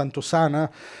tanto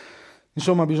sana.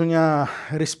 Insomma, bisogna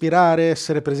respirare,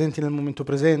 essere presenti nel momento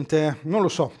presente. Non lo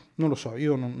so,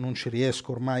 io non ci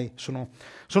riesco ormai. Sono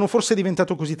forse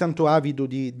diventato così tanto avido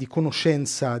di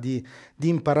conoscenza, di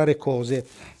imparare cose.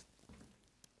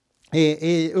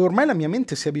 E ormai la mia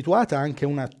mente si è abituata anche a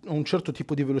un certo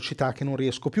tipo di velocità che non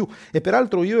riesco più. E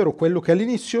peraltro io ero quello che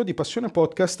all'inizio di Passione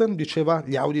Podcast diceva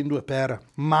gli audio in 2x.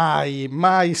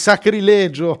 Mai,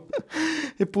 sacrilegio!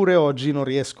 Eppure oggi non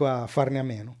riesco a farne a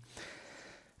meno.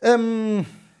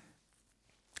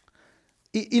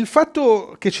 Il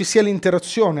fatto che ci sia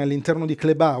l'interazione all'interno di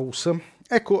ClubHouse,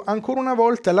 ecco, ancora una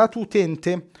volta lato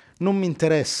utente non mi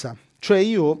interessa. Cioè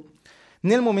io,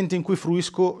 nel momento in cui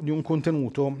fruisco di un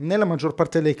contenuto, nella maggior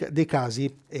parte dei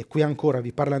casi, e qui ancora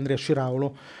vi parla Andrea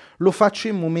Ciraulo, lo faccio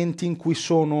in momenti in cui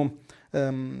sono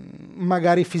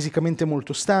magari fisicamente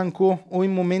molto stanco, o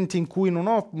in momenti in cui non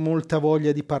ho molta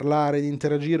voglia di parlare, di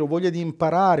interagire, o voglia di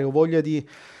imparare, o voglia di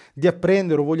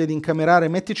apprendere, o voglia di incamerare.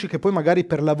 Mettici che poi magari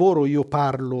per lavoro io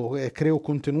parlo, creo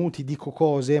contenuti, dico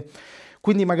cose,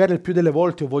 quindi magari il più delle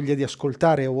volte ho voglia di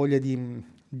ascoltare, ho voglia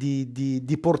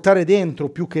di portare dentro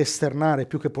più che esternare,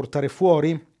 più che portare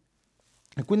fuori.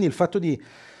 E quindi il fatto di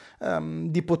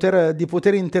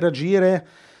poter interagire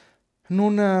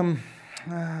non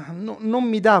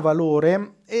mi dà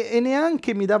valore, e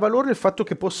neanche mi dà valore il fatto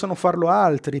che possano farlo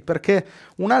altri, perché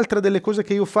un'altra delle cose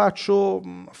che io faccio,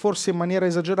 forse in maniera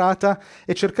esagerata,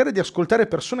 è cercare di ascoltare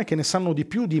persone che ne sanno di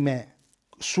più di me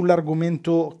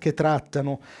sull'argomento che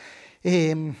trattano.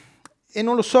 E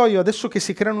non lo so, io adesso che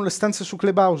si creano le stanze su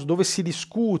ClubHouse dove si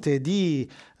discute di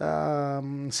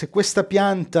se questa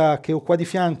pianta che ho qua di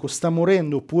fianco sta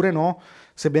morendo oppure no,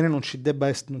 sebbene non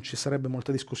ci sarebbe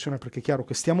molta discussione perché è chiaro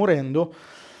che stia morendo,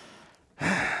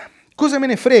 cosa me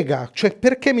ne frega? Cioè,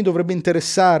 perché mi dovrebbe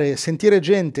interessare sentire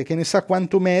gente che ne sa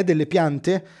quanto me delle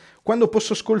piante quando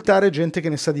posso ascoltare gente che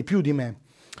ne sa di più di me?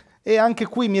 E anche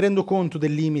qui mi rendo conto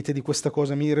del limite di questa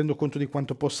cosa, mi rendo conto di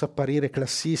quanto possa apparire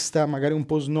classista, magari un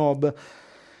po' snob,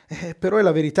 però è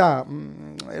la verità.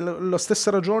 È la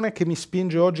stessa ragione che mi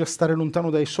spinge oggi a stare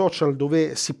lontano dai social,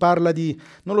 dove si parla di,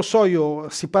 non lo so io,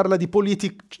 si parla di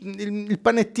politica. Il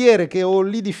panettiere che ho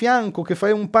lì di fianco, che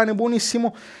fa un pane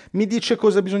buonissimo, mi dice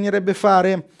cosa bisognerebbe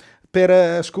fare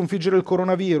per sconfiggere il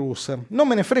coronavirus. Non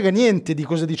me ne frega niente di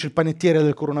cosa dice il panettiere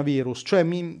del coronavirus, cioè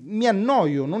mi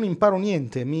annoio, non imparo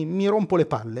niente, mi rompo le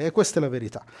palle, e questa è la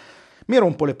verità. Mi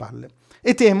rompo le palle.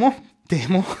 E temo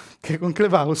che con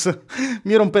ClubHouse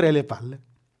mi romperei le palle.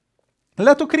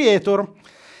 Lato creator,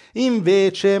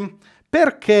 invece,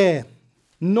 perché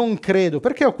non credo,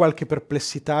 perché ho qualche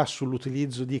perplessità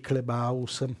sull'utilizzo di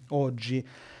ClubHouse oggi,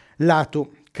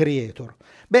 lato creator?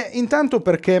 Beh, intanto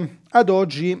perché ad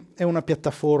oggi è una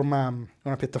piattaforma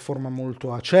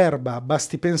molto acerba,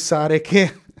 basti pensare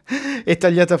che è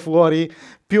tagliata fuori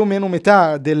più o meno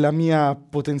metà della mia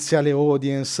potenziale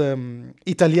audience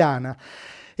italiana.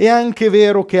 È anche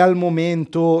vero che al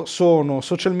momento sono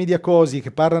social media cosi che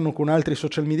parlano con altri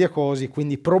social media cosi,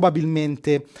 quindi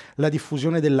probabilmente la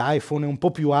diffusione dell'iPhone è un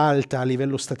po' più alta a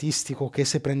livello statistico che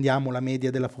se prendiamo la media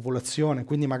della popolazione,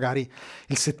 quindi magari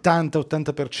il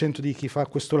 70-80% di chi fa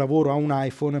questo lavoro ha un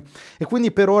iPhone, e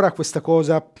quindi per ora questa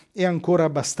cosa è ancora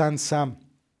abbastanza,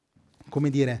 come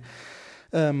dire,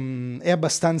 è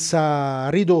abbastanza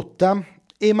ridotta.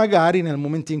 E magari nel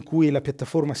momento in cui la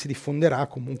piattaforma si diffonderà,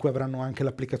 comunque avranno anche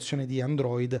l'applicazione di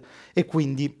Android e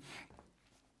quindi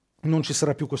non ci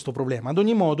sarà più questo problema. Ad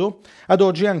ogni modo, ad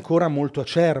oggi è ancora molto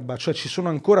acerba, cioè ci sono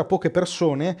ancora poche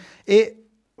persone e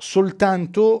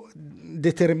soltanto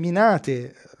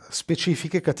determinate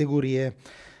specifiche categorie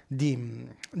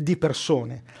di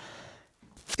persone.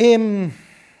 E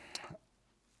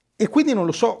quindi non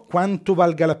lo so quanto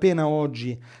valga la pena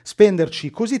oggi spenderci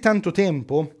così tanto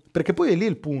tempo, perché poi è lì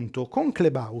il punto. Con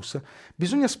ClubHouse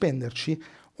bisogna spenderci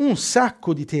un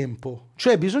sacco di tempo,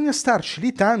 cioè bisogna starci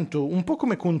lì tanto, un po'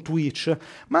 come con Twitch,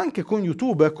 ma anche con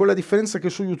YouTube, con la differenza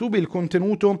che su YouTube il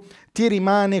contenuto ti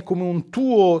rimane come un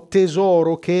tuo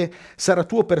tesoro che sarà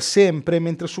tuo per sempre,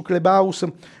 mentre su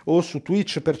ClubHouse o su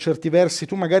Twitch per certi versi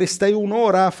tu magari stai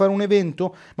un'ora a fare un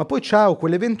evento, ma poi ciao,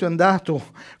 quell'evento è andato,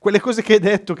 quelle cose che hai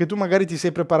detto, che tu magari ti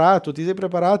sei preparato, ti sei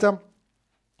preparata,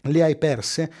 le hai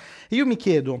perse. E io mi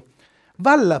chiedo,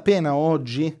 vale la pena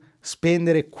oggi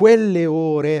spendere quelle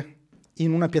ore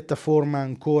in una piattaforma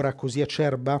ancora così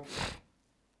acerba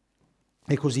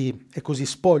e così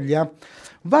spoglia?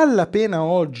 Vale la pena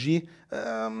oggi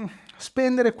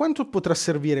spendere quanto potrà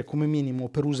servire come minimo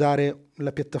per usare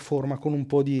la piattaforma con un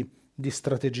po' di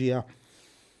strategia?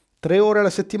 3 ore alla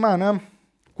settimana?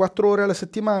 4 ore alla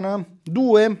settimana?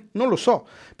 2? Non lo so,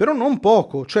 però non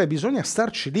poco, cioè bisogna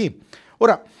starci lì.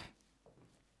 Ora,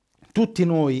 tutti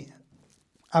noi,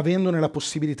 avendone la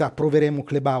possibilità, proveremo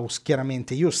ClubHouse,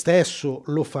 chiaramente. Io stesso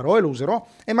lo farò e lo userò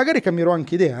e magari cambierò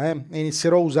anche idea e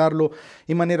inizierò a usarlo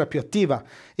in maniera più attiva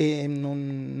e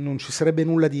non ci sarebbe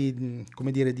nulla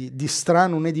come dire, di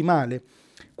strano né di male.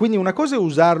 Quindi una cosa è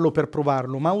usarlo per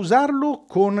provarlo, ma usarlo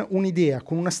con un'idea,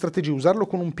 con una strategia, usarlo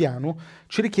con un piano,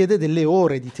 ci richiede delle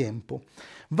ore di tempo.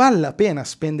 Vale la pena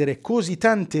spendere così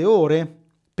tante ore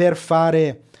per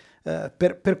fare,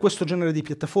 per questo genere di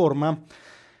piattaforma?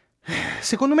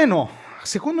 Secondo me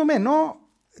no,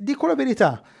 dico la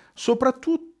verità,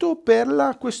 soprattutto per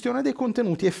la questione dei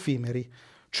contenuti effimeri.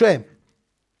 Cioè,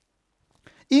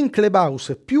 in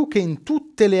Clubhouse, più che in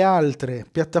tutte le altre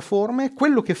piattaforme,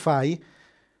 quello che fai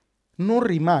non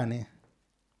rimane.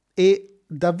 E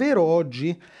davvero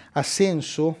oggi ha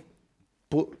senso,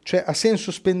 cioè ha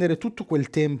senso spendere tutto quel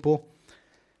tempo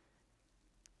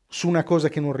su una cosa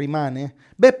che non rimane?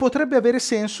 Beh, potrebbe avere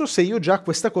senso se io già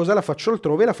questa cosa la faccio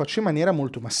altrove e la faccio in maniera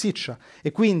molto massiccia.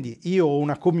 E quindi io ho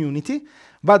una community,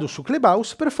 vado su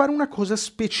Clubhouse per fare una cosa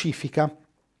specifica.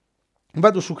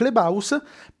 Vado su Clubhouse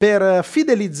per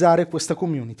fidelizzare questa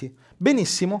community.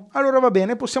 Benissimo, allora va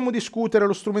bene, possiamo discutere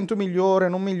lo strumento migliore,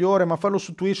 non migliore, ma farlo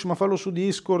su Twitch, ma farlo su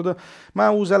Discord, ma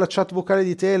usa la chat vocale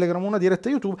di Telegram, una diretta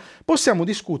YouTube. Possiamo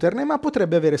discuterne, ma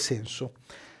potrebbe avere senso.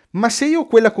 Ma se io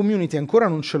quella community ancora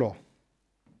non ce l'ho,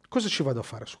 cosa ci vado a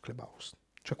fare su Clubhouse?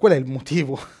 Cioè, qual è il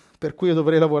motivo per cui io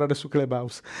dovrei lavorare su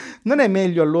Clubhouse? Non è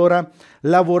meglio allora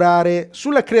lavorare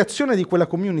sulla creazione di quella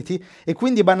community e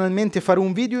quindi banalmente fare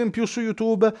un video in più su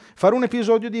YouTube, fare un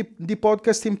episodio di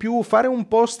podcast in più, fare un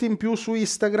post in più su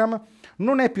Instagram?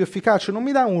 Non è più efficace? Non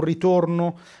mi dà un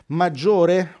ritorno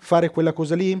maggiore fare quella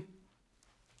cosa lì?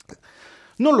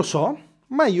 Non lo so,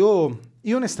 ma io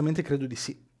onestamente credo di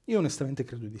sì. Io onestamente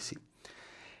credo di sì.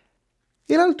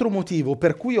 E l'altro motivo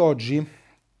per cui oggi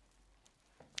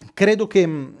credo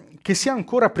che sia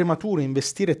ancora prematuro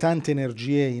investire tante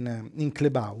energie in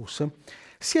Clubhouse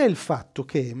sia il fatto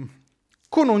che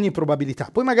con ogni probabilità,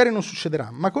 poi magari non succederà,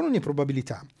 ma con ogni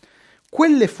probabilità,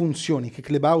 quelle funzioni che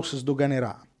Clubhouse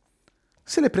sdoganerà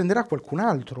se le prenderà qualcun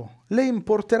altro, le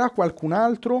importerà qualcun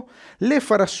altro, le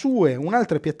farà sue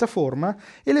un'altra piattaforma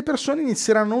e le persone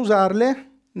inizieranno a usarle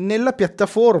nella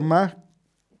piattaforma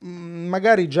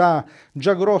magari già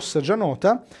grossa, già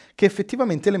nota, che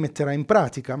effettivamente le metterà in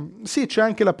pratica. Sì, c'è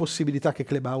anche la possibilità che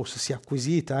Clubhouse sia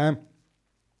acquisita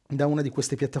da una di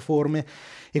queste piattaforme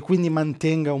e quindi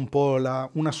mantenga un po'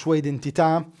 una sua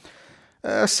identità.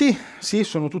 Sì,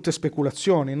 sono tutte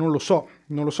speculazioni, non lo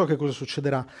so che cosa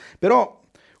succederà, però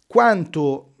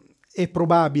quanto è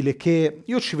probabile che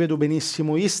io ci vedo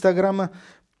benissimo Instagram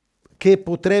che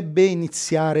potrebbe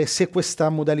iniziare, se questa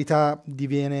modalità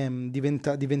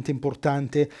diventa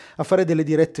importante, a fare delle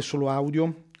dirette solo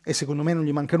audio, e secondo me non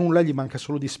gli manca nulla, gli manca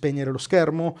solo di spegnere lo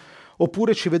schermo,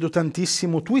 oppure ci vedo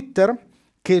tantissimo Twitter,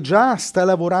 che già sta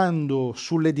lavorando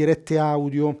sulle dirette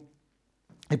audio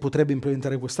e potrebbe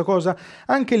implementare questa cosa,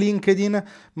 anche LinkedIn,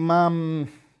 ma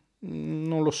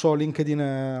non lo so, LinkedIn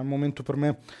al momento per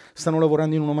me stanno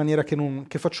lavorando in una maniera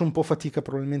che faccio un po' fatica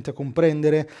probabilmente a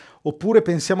comprendere, oppure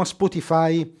pensiamo a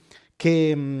Spotify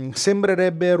che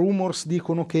sembrerebbe, rumors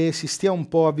dicono che si stia un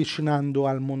po' avvicinando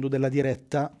al mondo della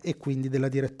diretta e quindi della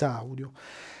diretta audio.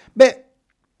 Beh,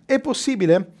 è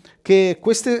possibile che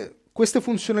queste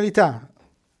funzionalità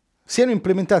siano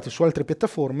implementate su altre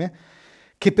piattaforme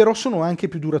che però sono anche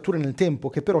più durature nel tempo,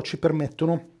 che però ci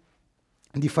permettono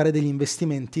di fare degli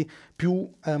investimenti più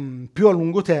a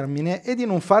lungo termine e di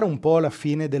non fare un po' la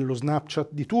fine dello Snapchat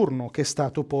di turno, che è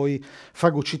stato poi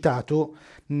fagocitato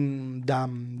da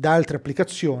altre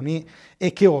applicazioni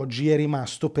e che oggi è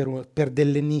rimasto per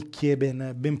delle nicchie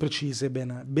ben precise,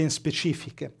 ben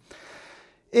specifiche.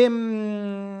 E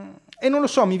non lo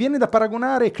so, mi viene da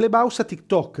paragonare Clubhouse a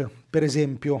TikTok, per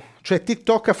esempio. Cioè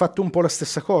TikTok ha fatto un po' la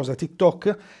stessa cosa.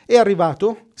 TikTok è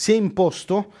arrivato, si è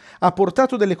imposto, ha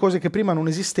portato delle cose che prima non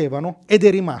esistevano ed è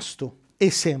rimasto.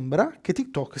 E sembra che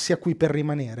TikTok sia qui per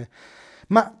rimanere.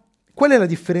 Ma qual è la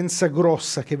differenza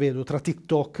grossa che vedo tra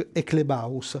TikTok e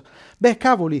Clubhouse? Beh,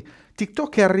 cavoli,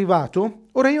 TikTok è arrivato.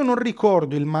 Ora io non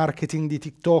ricordo il marketing di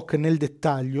TikTok nel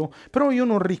dettaglio, però io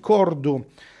non ricordo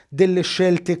delle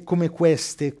scelte come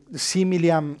queste, simili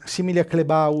a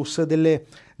Clubhouse,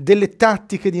 delle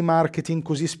tattiche di marketing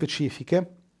così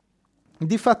specifiche.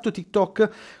 Di fatto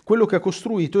TikTok quello che ha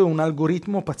costruito è un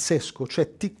algoritmo pazzesco,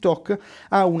 cioè TikTok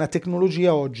ha una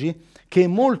tecnologia oggi che è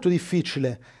molto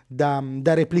difficile da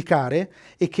replicare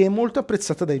e che è molto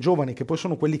apprezzata dai giovani, che poi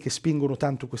sono quelli che spingono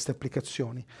tanto queste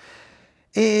applicazioni.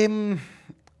 E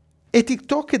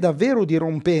TikTok è davvero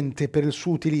dirompente per il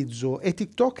suo utilizzo e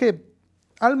TikTok è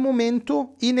al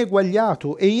momento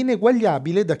ineguagliato e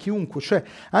ineguagliabile da chiunque, cioè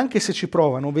anche se ci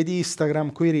provano, vedi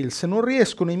Instagram coi Reels, non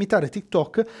riescono a imitare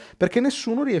TikTok perché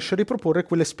nessuno riesce a riproporre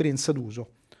quell'esperienza d'uso.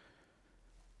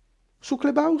 Su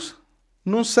Clubhouse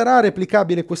non sarà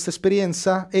replicabile questa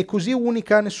esperienza? È così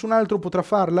unica, nessun altro potrà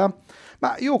farla?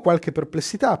 Ma io ho qualche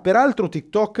perplessità, peraltro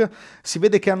TikTok si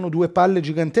vede che hanno due palle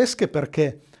gigantesche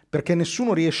perché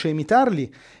nessuno riesce a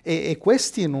imitarli e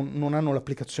questi non hanno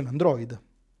l'applicazione Android.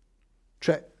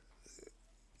 Cioè,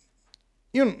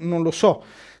 io non lo so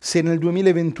se nel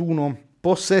 2021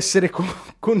 possa essere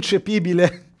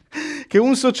concepibile che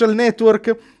un social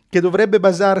network che dovrebbe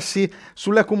basarsi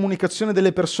sulla comunicazione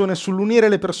delle persone, sull'unire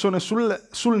le persone,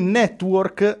 sul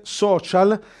network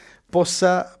social,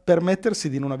 possa permettersi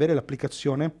di non avere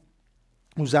l'applicazione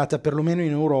usata perlomeno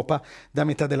in Europa da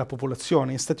metà della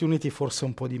popolazione. In Stati Uniti forse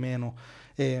un po' di meno,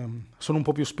 sono un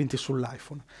po' più spinti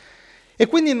sull'iPhone. E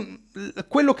quindi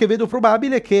quello che vedo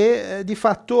probabile è che di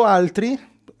fatto altri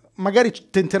magari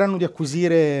tenteranno di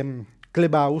acquisire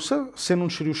Clubhouse, se non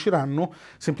ci riusciranno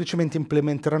semplicemente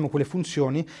implementeranno quelle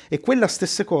funzioni e quelle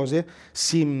stesse cose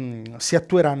si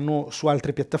attueranno su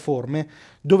altre piattaforme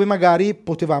dove magari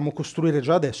potevamo costruire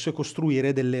già adesso e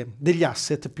costruire degli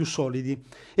asset più solidi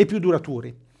e più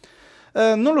duraturi.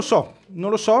 Non lo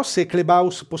so se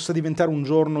Clubhouse possa diventare un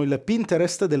giorno il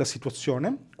Pinterest della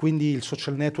situazione, quindi il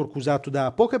social network usato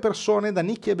da poche persone, da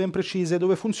nicchie ben precise,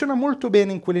 dove funziona molto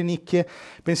bene in quelle nicchie.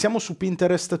 Pensiamo su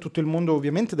Pinterest, tutto il mondo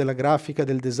ovviamente della grafica,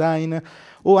 del design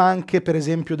o anche per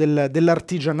esempio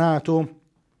dell'artigianato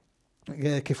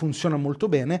che funziona molto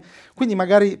bene, quindi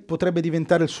magari potrebbe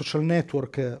diventare il social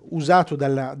network usato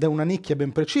da una nicchia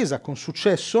ben precisa, con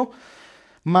successo,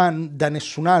 ma da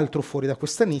nessun altro fuori da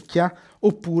questa nicchia,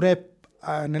 oppure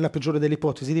nella peggiore delle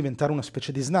ipotesi diventare una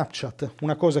specie di Snapchat,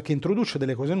 una cosa che introduce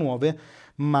delle cose nuove,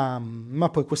 ma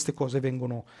poi queste cose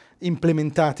vengono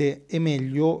implementate e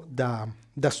meglio da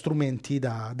strumenti,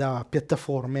 da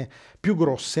piattaforme più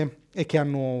grosse e che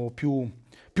hanno più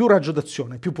raggio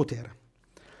d'azione, più potere.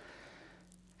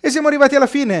 E siamo arrivati alla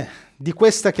fine di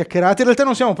questa chiacchierata. In realtà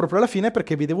non siamo proprio alla fine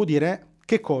perché vi devo dire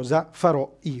che cosa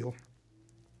farò io.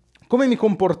 Come mi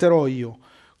comporterò io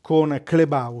con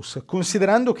Clubhouse,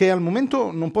 considerando che al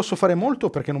momento non posso fare molto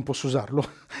perché non posso usarlo,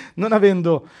 non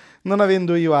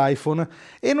avendo io iPhone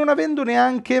e non avendo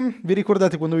neanche, vi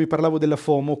ricordate quando vi parlavo della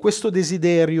FOMO, questo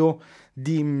desiderio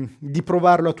di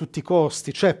provarlo a tutti i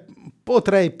costi, cioè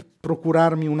potrei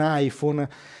procurarmi un iPhone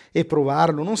e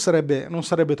provarlo, non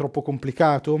sarebbe troppo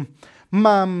complicato,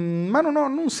 ma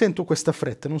non sento questa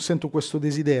fretta, non sento questo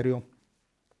desiderio.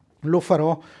 Lo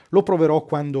farò, lo proverò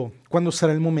quando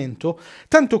sarà il momento,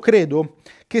 tanto credo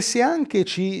che se anche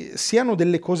ci siano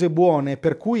delle cose buone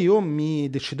per cui io mi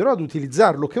deciderò ad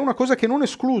utilizzarlo, che è una cosa che non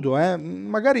escludo,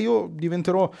 magari io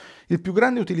diventerò il più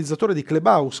grande utilizzatore di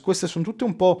Clubhouse, queste sono tutte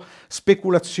un po'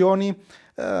 speculazioni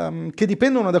che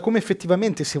dipendono da come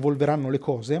effettivamente si evolveranno le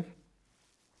cose.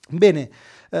 Bene,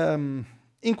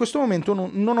 in questo momento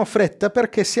non ho fretta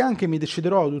perché se anche mi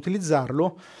deciderò ad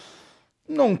utilizzarlo,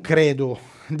 non credo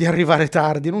di arrivare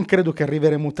tardi, non credo che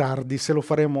arriveremo tardi, se lo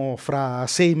faremo fra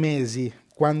 6 mesi,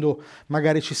 quando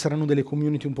magari ci saranno delle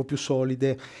community un po' più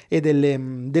solide e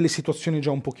delle situazioni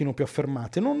già un pochino più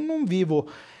affermate. Non vivo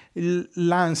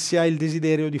l'ansia, il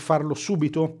desiderio di farlo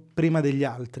subito, prima degli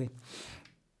altri.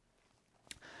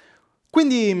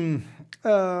 Quindi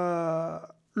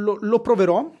lo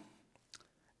proverò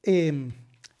e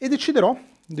deciderò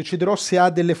deciderò se ha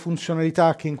delle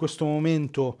funzionalità che in questo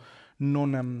momento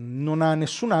non ha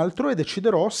nessun altro, e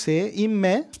deciderò se in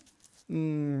me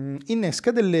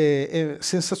innesca delle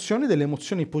sensazioni, delle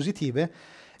emozioni positive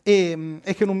e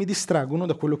che non mi distraggono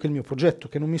da quello che è il mio progetto,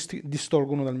 che non mi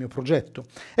distolgono dal mio progetto.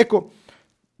 Ecco,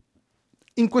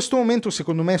 in questo momento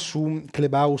secondo me su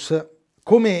Clubhouse,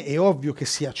 come è ovvio che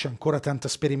sia, c'è ancora tanta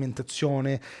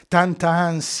sperimentazione, tanta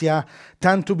ansia,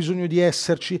 tanto bisogno di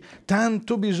esserci,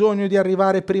 tanto bisogno di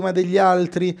arrivare prima degli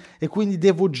altri, e quindi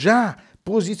devo già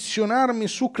posizionarmi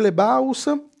su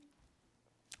Clubhouse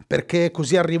perché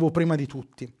così arrivo prima di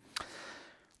tutti.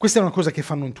 Questa è una cosa che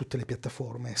fanno in tutte le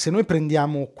piattaforme. Se noi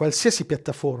prendiamo qualsiasi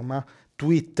piattaforma,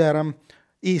 Twitter,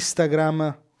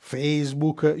 Instagram,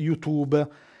 Facebook, YouTube,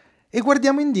 e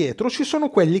guardiamo indietro, ci sono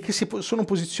quelli che sono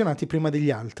posizionati prima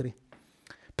degli altri.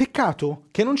 Peccato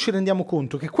che non ci rendiamo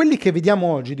conto che quelli che vediamo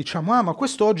oggi, diciamo, ma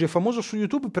questo oggi è famoso su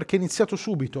YouTube perché è iniziato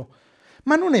subito.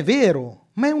 Ma non è vero,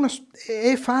 ma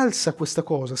è falsa questa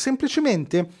cosa.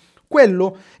 Semplicemente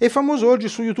quello è famoso oggi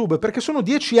su YouTube perché sono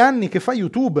 10 anni che fa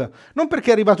YouTube, non perché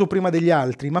è arrivato prima degli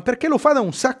altri, ma perché lo fa da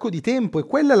un sacco di tempo, e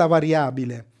quella è la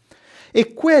variabile.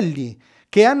 E quelli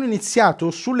che hanno iniziato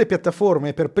sulle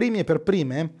piattaforme per primi e per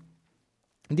prime,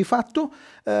 di fatto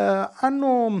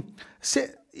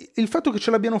il fatto che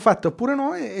ce l'abbiano fatta oppure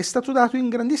no è stato dato in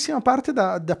grandissima parte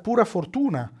da pura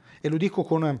fortuna, e lo dico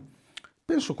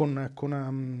penso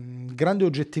con grande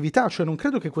oggettività, cioè non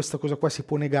credo che questa cosa qua si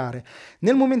può negare.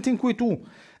 Nel momento in cui tu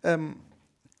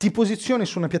ti posizioni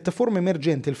su una piattaforma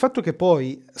emergente, il fatto che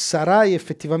poi sarai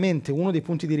effettivamente uno dei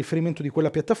punti di riferimento di quella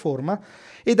piattaforma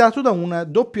è dato da un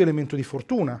doppio elemento di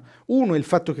fortuna. Uno è il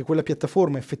fatto che quella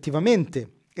piattaforma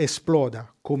effettivamente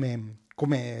esploda, come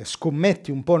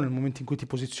scommetti un po' nel momento in cui ti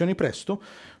posizioni presto.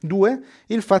 Due,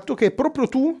 il fatto che proprio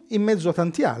tu, in mezzo a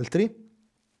tanti altri,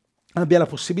 abbia la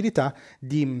possibilità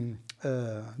di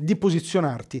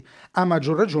posizionarti, a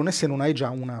maggior ragione se non hai già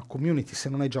una community, se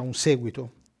non hai già un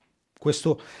seguito.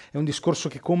 Questo è un discorso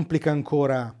che complica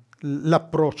ancora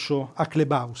l'approccio a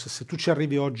Clubhouse. Se tu ci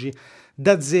arrivi oggi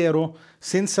da zero,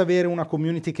 senza avere una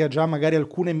community che ha già magari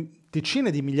alcune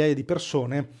decine di migliaia di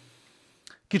persone,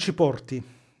 chi ci porti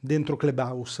dentro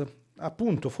Clubhouse?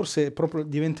 Appunto, forse proprio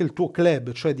diventa il tuo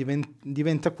club, cioè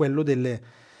diventa quello delle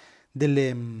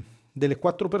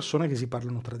 4 persone che si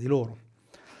parlano tra di loro.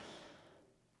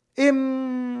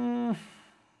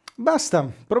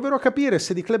 Basta, proverò a capire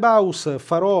se di Clubhouse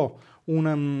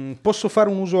posso fare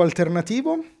un uso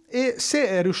alternativo, e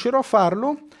se riuscirò a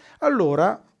farlo,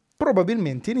 allora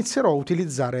probabilmente inizierò a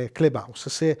utilizzare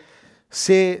Clubhouse.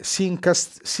 Se si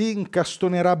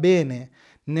incastonerà bene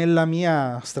nella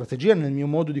mia strategia, nel mio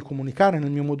modo di comunicare, nel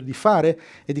mio modo di fare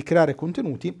e di creare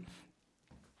contenuti,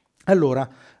 allora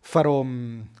farò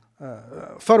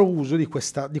uso di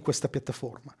questa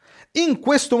piattaforma. In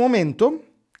questo momento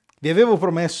vi avevo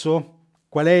promesso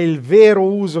qual è il vero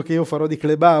uso che io farò di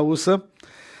Clubhouse.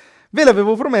 Ve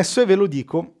l'avevo promesso e ve lo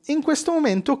dico. In questo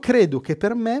momento credo che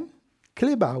per me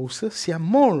Clubhouse sia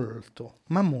molto,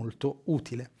 ma molto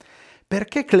utile,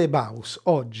 perché Clubhouse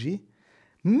oggi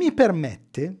mi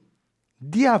permette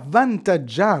di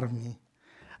avvantaggiarmi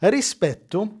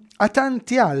rispetto a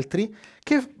tanti altri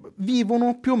che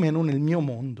vivono più o meno nel mio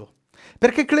mondo.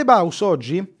 Perché Clubhouse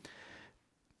oggi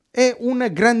è un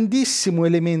grandissimo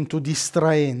elemento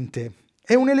distraente,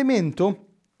 è un elemento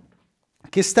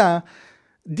che sta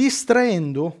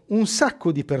distraendo un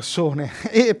sacco di persone,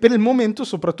 e per il momento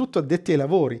soprattutto addetti ai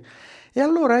lavori. E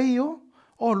allora io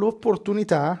ho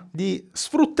l'opportunità di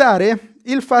sfruttare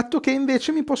il fatto che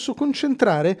invece mi posso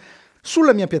concentrare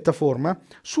sulla mia piattaforma,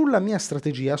 sulla mia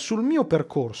strategia, sul mio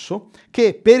percorso,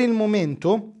 che per il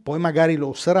momento, poi magari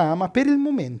lo sarà, ma per il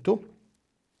momento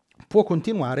può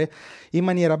continuare in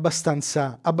maniera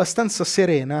abbastanza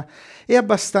serena e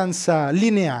abbastanza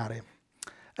lineare.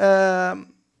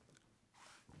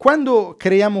 Quando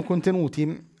creiamo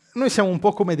contenuti, noi siamo un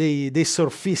po' come dei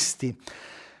surfisti.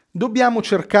 Dobbiamo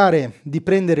cercare di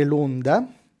prendere l'onda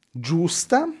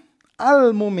giusta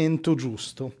al momento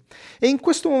giusto. E in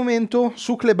questo momento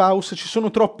su Clubhouse ci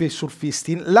sono troppi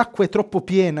surfisti, l'acqua è troppo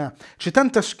piena, c'è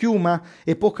tanta schiuma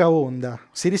e poca onda,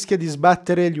 si rischia di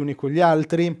sbattere gli uni con gli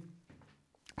altri,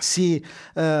 c'è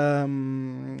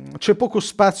poco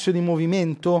spazio di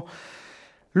movimento,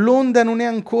 l'onda non è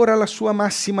ancora alla sua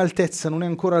massima altezza, non è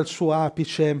ancora al suo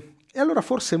apice, e allora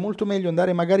forse è molto meglio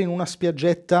andare magari in una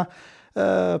spiaggetta,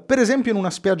 per esempio in una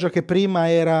spiaggia che prima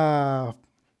era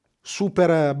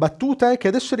super battuta e che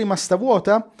adesso è rimasta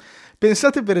vuota.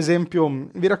 Pensate per esempio,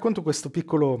 vi racconto questo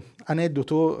piccolo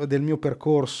aneddoto del mio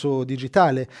percorso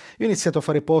digitale. Io ho iniziato a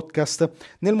fare podcast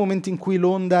nel momento in cui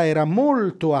l'onda era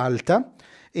molto alta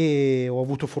e ho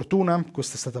avuto fortuna,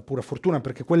 questa è stata pura fortuna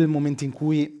perché quello è il momento in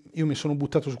cui io mi sono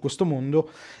buttato su questo mondo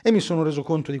e mi sono reso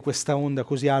conto di questa onda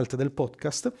così alta del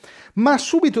podcast, ma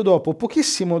subito dopo,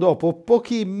 pochissimo dopo,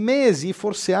 pochi mesi,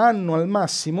 forse anno al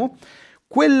massimo,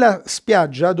 quella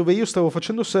spiaggia dove io stavo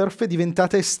facendo surf è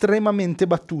diventata estremamente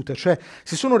battuta, cioè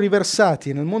si sono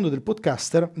riversati nel mondo del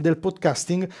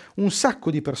podcasting un sacco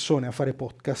di persone a fare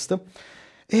podcast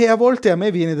e a volte a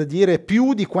me viene da dire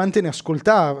più di quante ne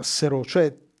ascoltassero,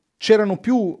 cioè c'erano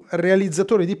più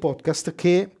realizzatori di podcast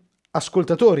che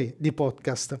ascoltatori di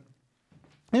podcast.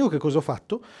 E io che cosa ho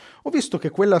fatto? Ho visto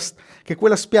che quella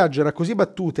spiaggia era così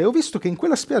battuta e ho visto che in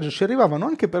quella spiaggia ci arrivavano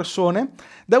anche persone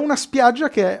da una spiaggia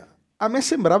che a me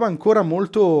sembrava ancora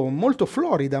molto, molto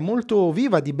florida, molto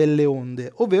viva di belle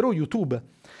onde, ovvero YouTube.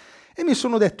 E mi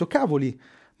sono detto, cavoli,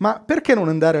 ma perché non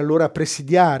andare allora a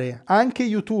presidiare anche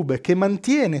YouTube che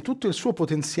mantiene tutto il suo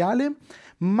potenziale,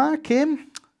 ma che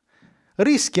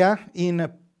rischia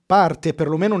in parte,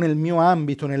 perlomeno nel mio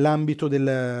ambito, nell'ambito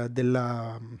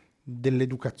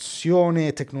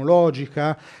dell'educazione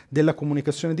tecnologica, della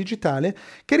comunicazione digitale,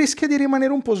 che rischia di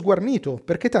rimanere un po' sguarnito,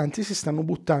 perché tanti si stanno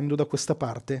buttando da questa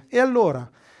parte. E allora,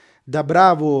 da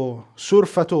bravo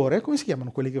surfatore, come si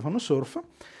chiamano quelli che fanno surf,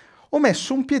 ho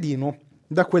messo un piedino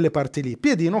da quelle parti lì,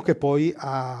 piedino che poi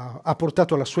ha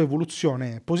portato alla sua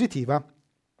evoluzione positiva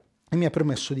e mi ha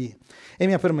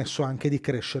permesso anche di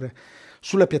crescere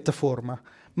sulla piattaforma.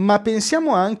 Ma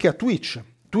pensiamo anche a Twitch,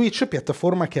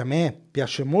 piattaforma che a me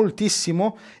piace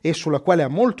moltissimo e sulla quale ha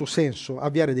molto senso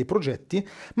avviare dei progetti,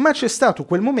 ma c'è stato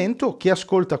quel momento, chi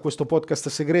ascolta questo podcast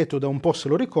segreto da un po' se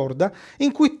lo ricorda,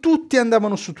 in cui tutti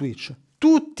andavano su Twitch.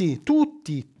 Tutti,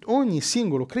 ogni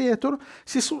singolo creator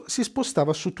si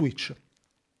spostava su Twitch.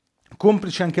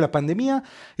 Complice anche la pandemia,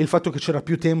 il fatto che c'era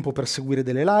più tempo per seguire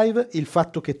delle live, il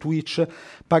fatto che Twitch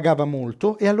pagava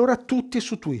molto e allora tutti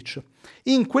su Twitch.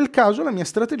 In quel caso la mia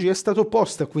strategia è stata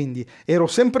opposta, quindi ero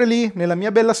sempre lì nella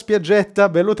mia bella spiaggetta,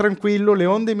 bello tranquillo, le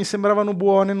onde mi sembravano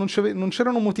buone, non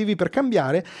c'erano motivi per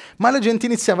cambiare, ma la gente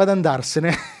iniziava ad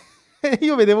andarsene. E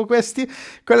io vedevo questi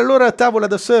con la loro tavola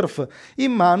da surf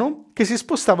in mano che si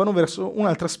spostavano verso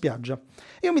un'altra spiaggia.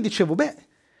 E io mi dicevo,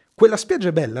 quella spiaggia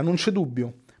è bella, non c'è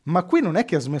dubbio. Ma qui non è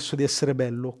che ha smesso di essere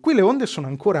bello, qui le onde sono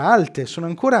ancora alte, sono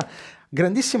ancora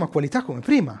grandissima qualità come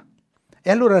prima.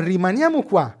 E allora rimaniamo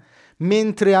qua,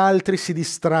 mentre altri si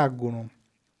distraggono.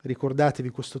 Ricordatevi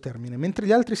questo termine, mentre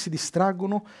gli altri si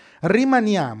distraggono,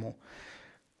 rimaniamo.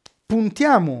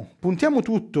 Puntiamo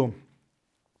tutto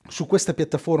su questa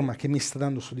piattaforma che mi sta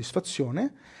dando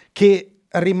soddisfazione, che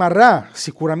rimarrà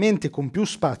sicuramente con più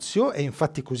spazio, e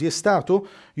infatti così è stato.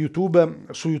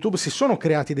 Su YouTube si sono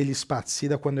creati degli spazi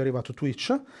da quando è arrivato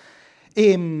Twitch,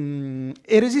 e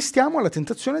resistiamo alla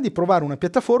tentazione di provare una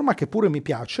piattaforma che pure mi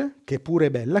piace, che pure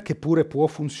è bella, che pure può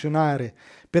funzionare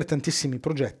per tantissimi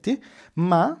progetti,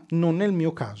 ma non nel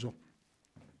mio caso.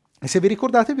 E se vi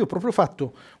ricordate, vi ho proprio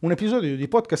fatto un episodio di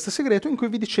podcast segreto in cui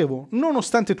vi dicevo,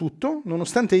 nonostante tutto,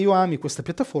 nonostante io ami questa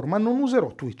piattaforma, non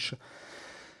userò Twitch.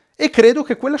 E credo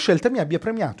che quella scelta mi abbia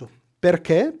premiato.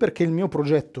 Perché? Perché il mio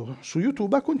progetto su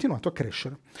YouTube ha continuato a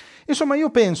crescere. Insomma, io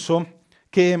penso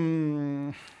che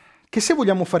se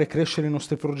vogliamo fare crescere i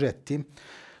nostri progetti,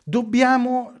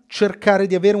 dobbiamo cercare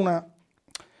di avere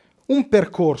un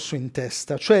percorso in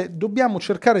testa, cioè dobbiamo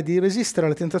cercare di resistere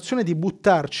alla tentazione di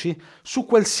buttarci su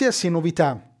qualsiasi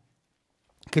novità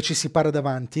che ci si para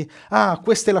davanti.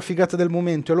 Questa è la figata del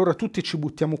momento, e allora tutti ci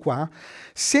buttiamo qua,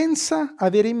 senza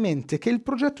avere in mente che il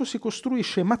progetto si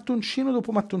costruisce mattoncino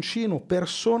dopo mattoncino,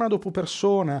 persona dopo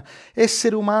persona,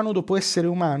 essere umano dopo essere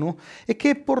umano, e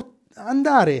che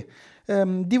andare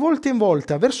di volta in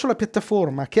volta verso la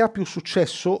piattaforma che ha più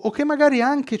successo o che magari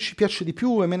anche ci piace di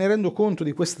più, e me ne rendo conto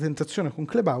di questa tentazione con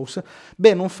ClubHouse,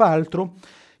 non fa altro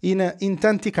in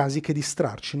tanti casi che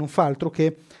distrarci, non fa altro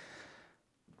che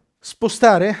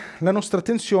spostare la nostra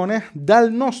attenzione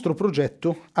dal nostro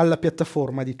progetto alla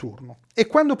piattaforma di turno. E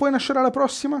quando poi nascerà la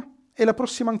prossima? E la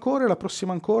prossima ancora? E la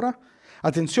prossima ancora?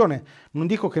 Attenzione, non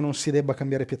dico che non si debba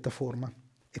cambiare piattaforma.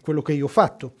 È quello che io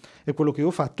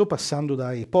ho fatto passando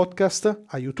dai podcast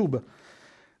a YouTube.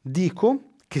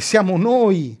 Dico che siamo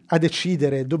noi a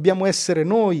decidere, dobbiamo essere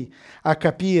noi a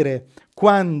capire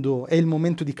quando è il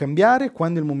momento di cambiare,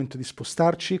 quando è il momento di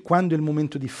spostarci, quando è il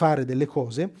momento di fare delle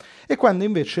cose e quando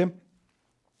invece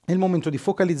è il momento di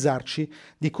focalizzarci,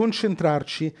 di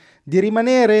concentrarci, di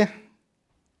rimanere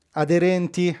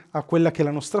aderenti a quella che è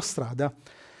la nostra strada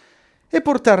e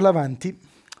portarla avanti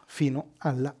fino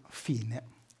alla fine.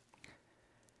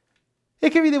 E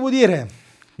che vi devo dire?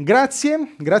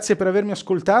 Grazie per avermi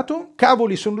ascoltato.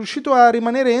 Cavoli, sono riuscito a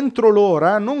rimanere entro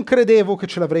l'ora, non credevo che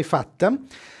ce l'avrei fatta.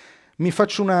 mi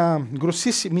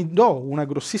do una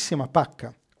grossissima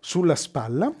pacca sulla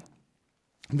spalla.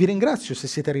 Vi ringrazio se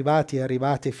siete arrivati e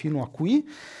arrivate fino a qui.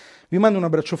 Vi mando un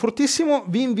abbraccio fortissimo,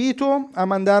 vi invito a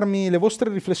mandarmi le vostre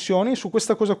riflessioni su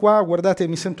questa cosa qua. Guardate,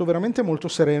 mi sento veramente molto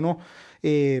sereno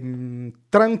e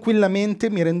tranquillamente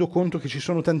mi rendo conto che ci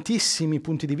sono tantissimi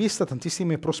punti di vista,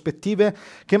 tantissime prospettive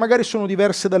che magari sono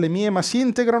diverse dalle mie, ma si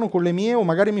integrano con le mie, o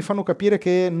magari mi fanno capire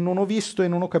che non ho visto e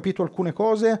non ho capito alcune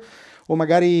cose, o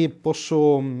magari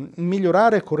posso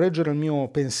migliorare e correggere il mio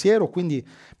pensiero. Quindi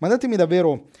mandatemi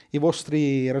davvero i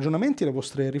vostri ragionamenti, le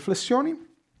vostre riflessioni.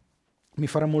 Mi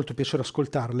farà molto piacere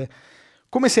ascoltarle.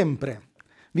 Come sempre,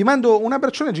 vi mando un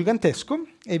abbraccione gigantesco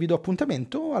e vi do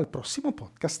appuntamento al prossimo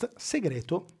podcast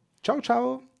segreto. Ciao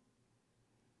ciao!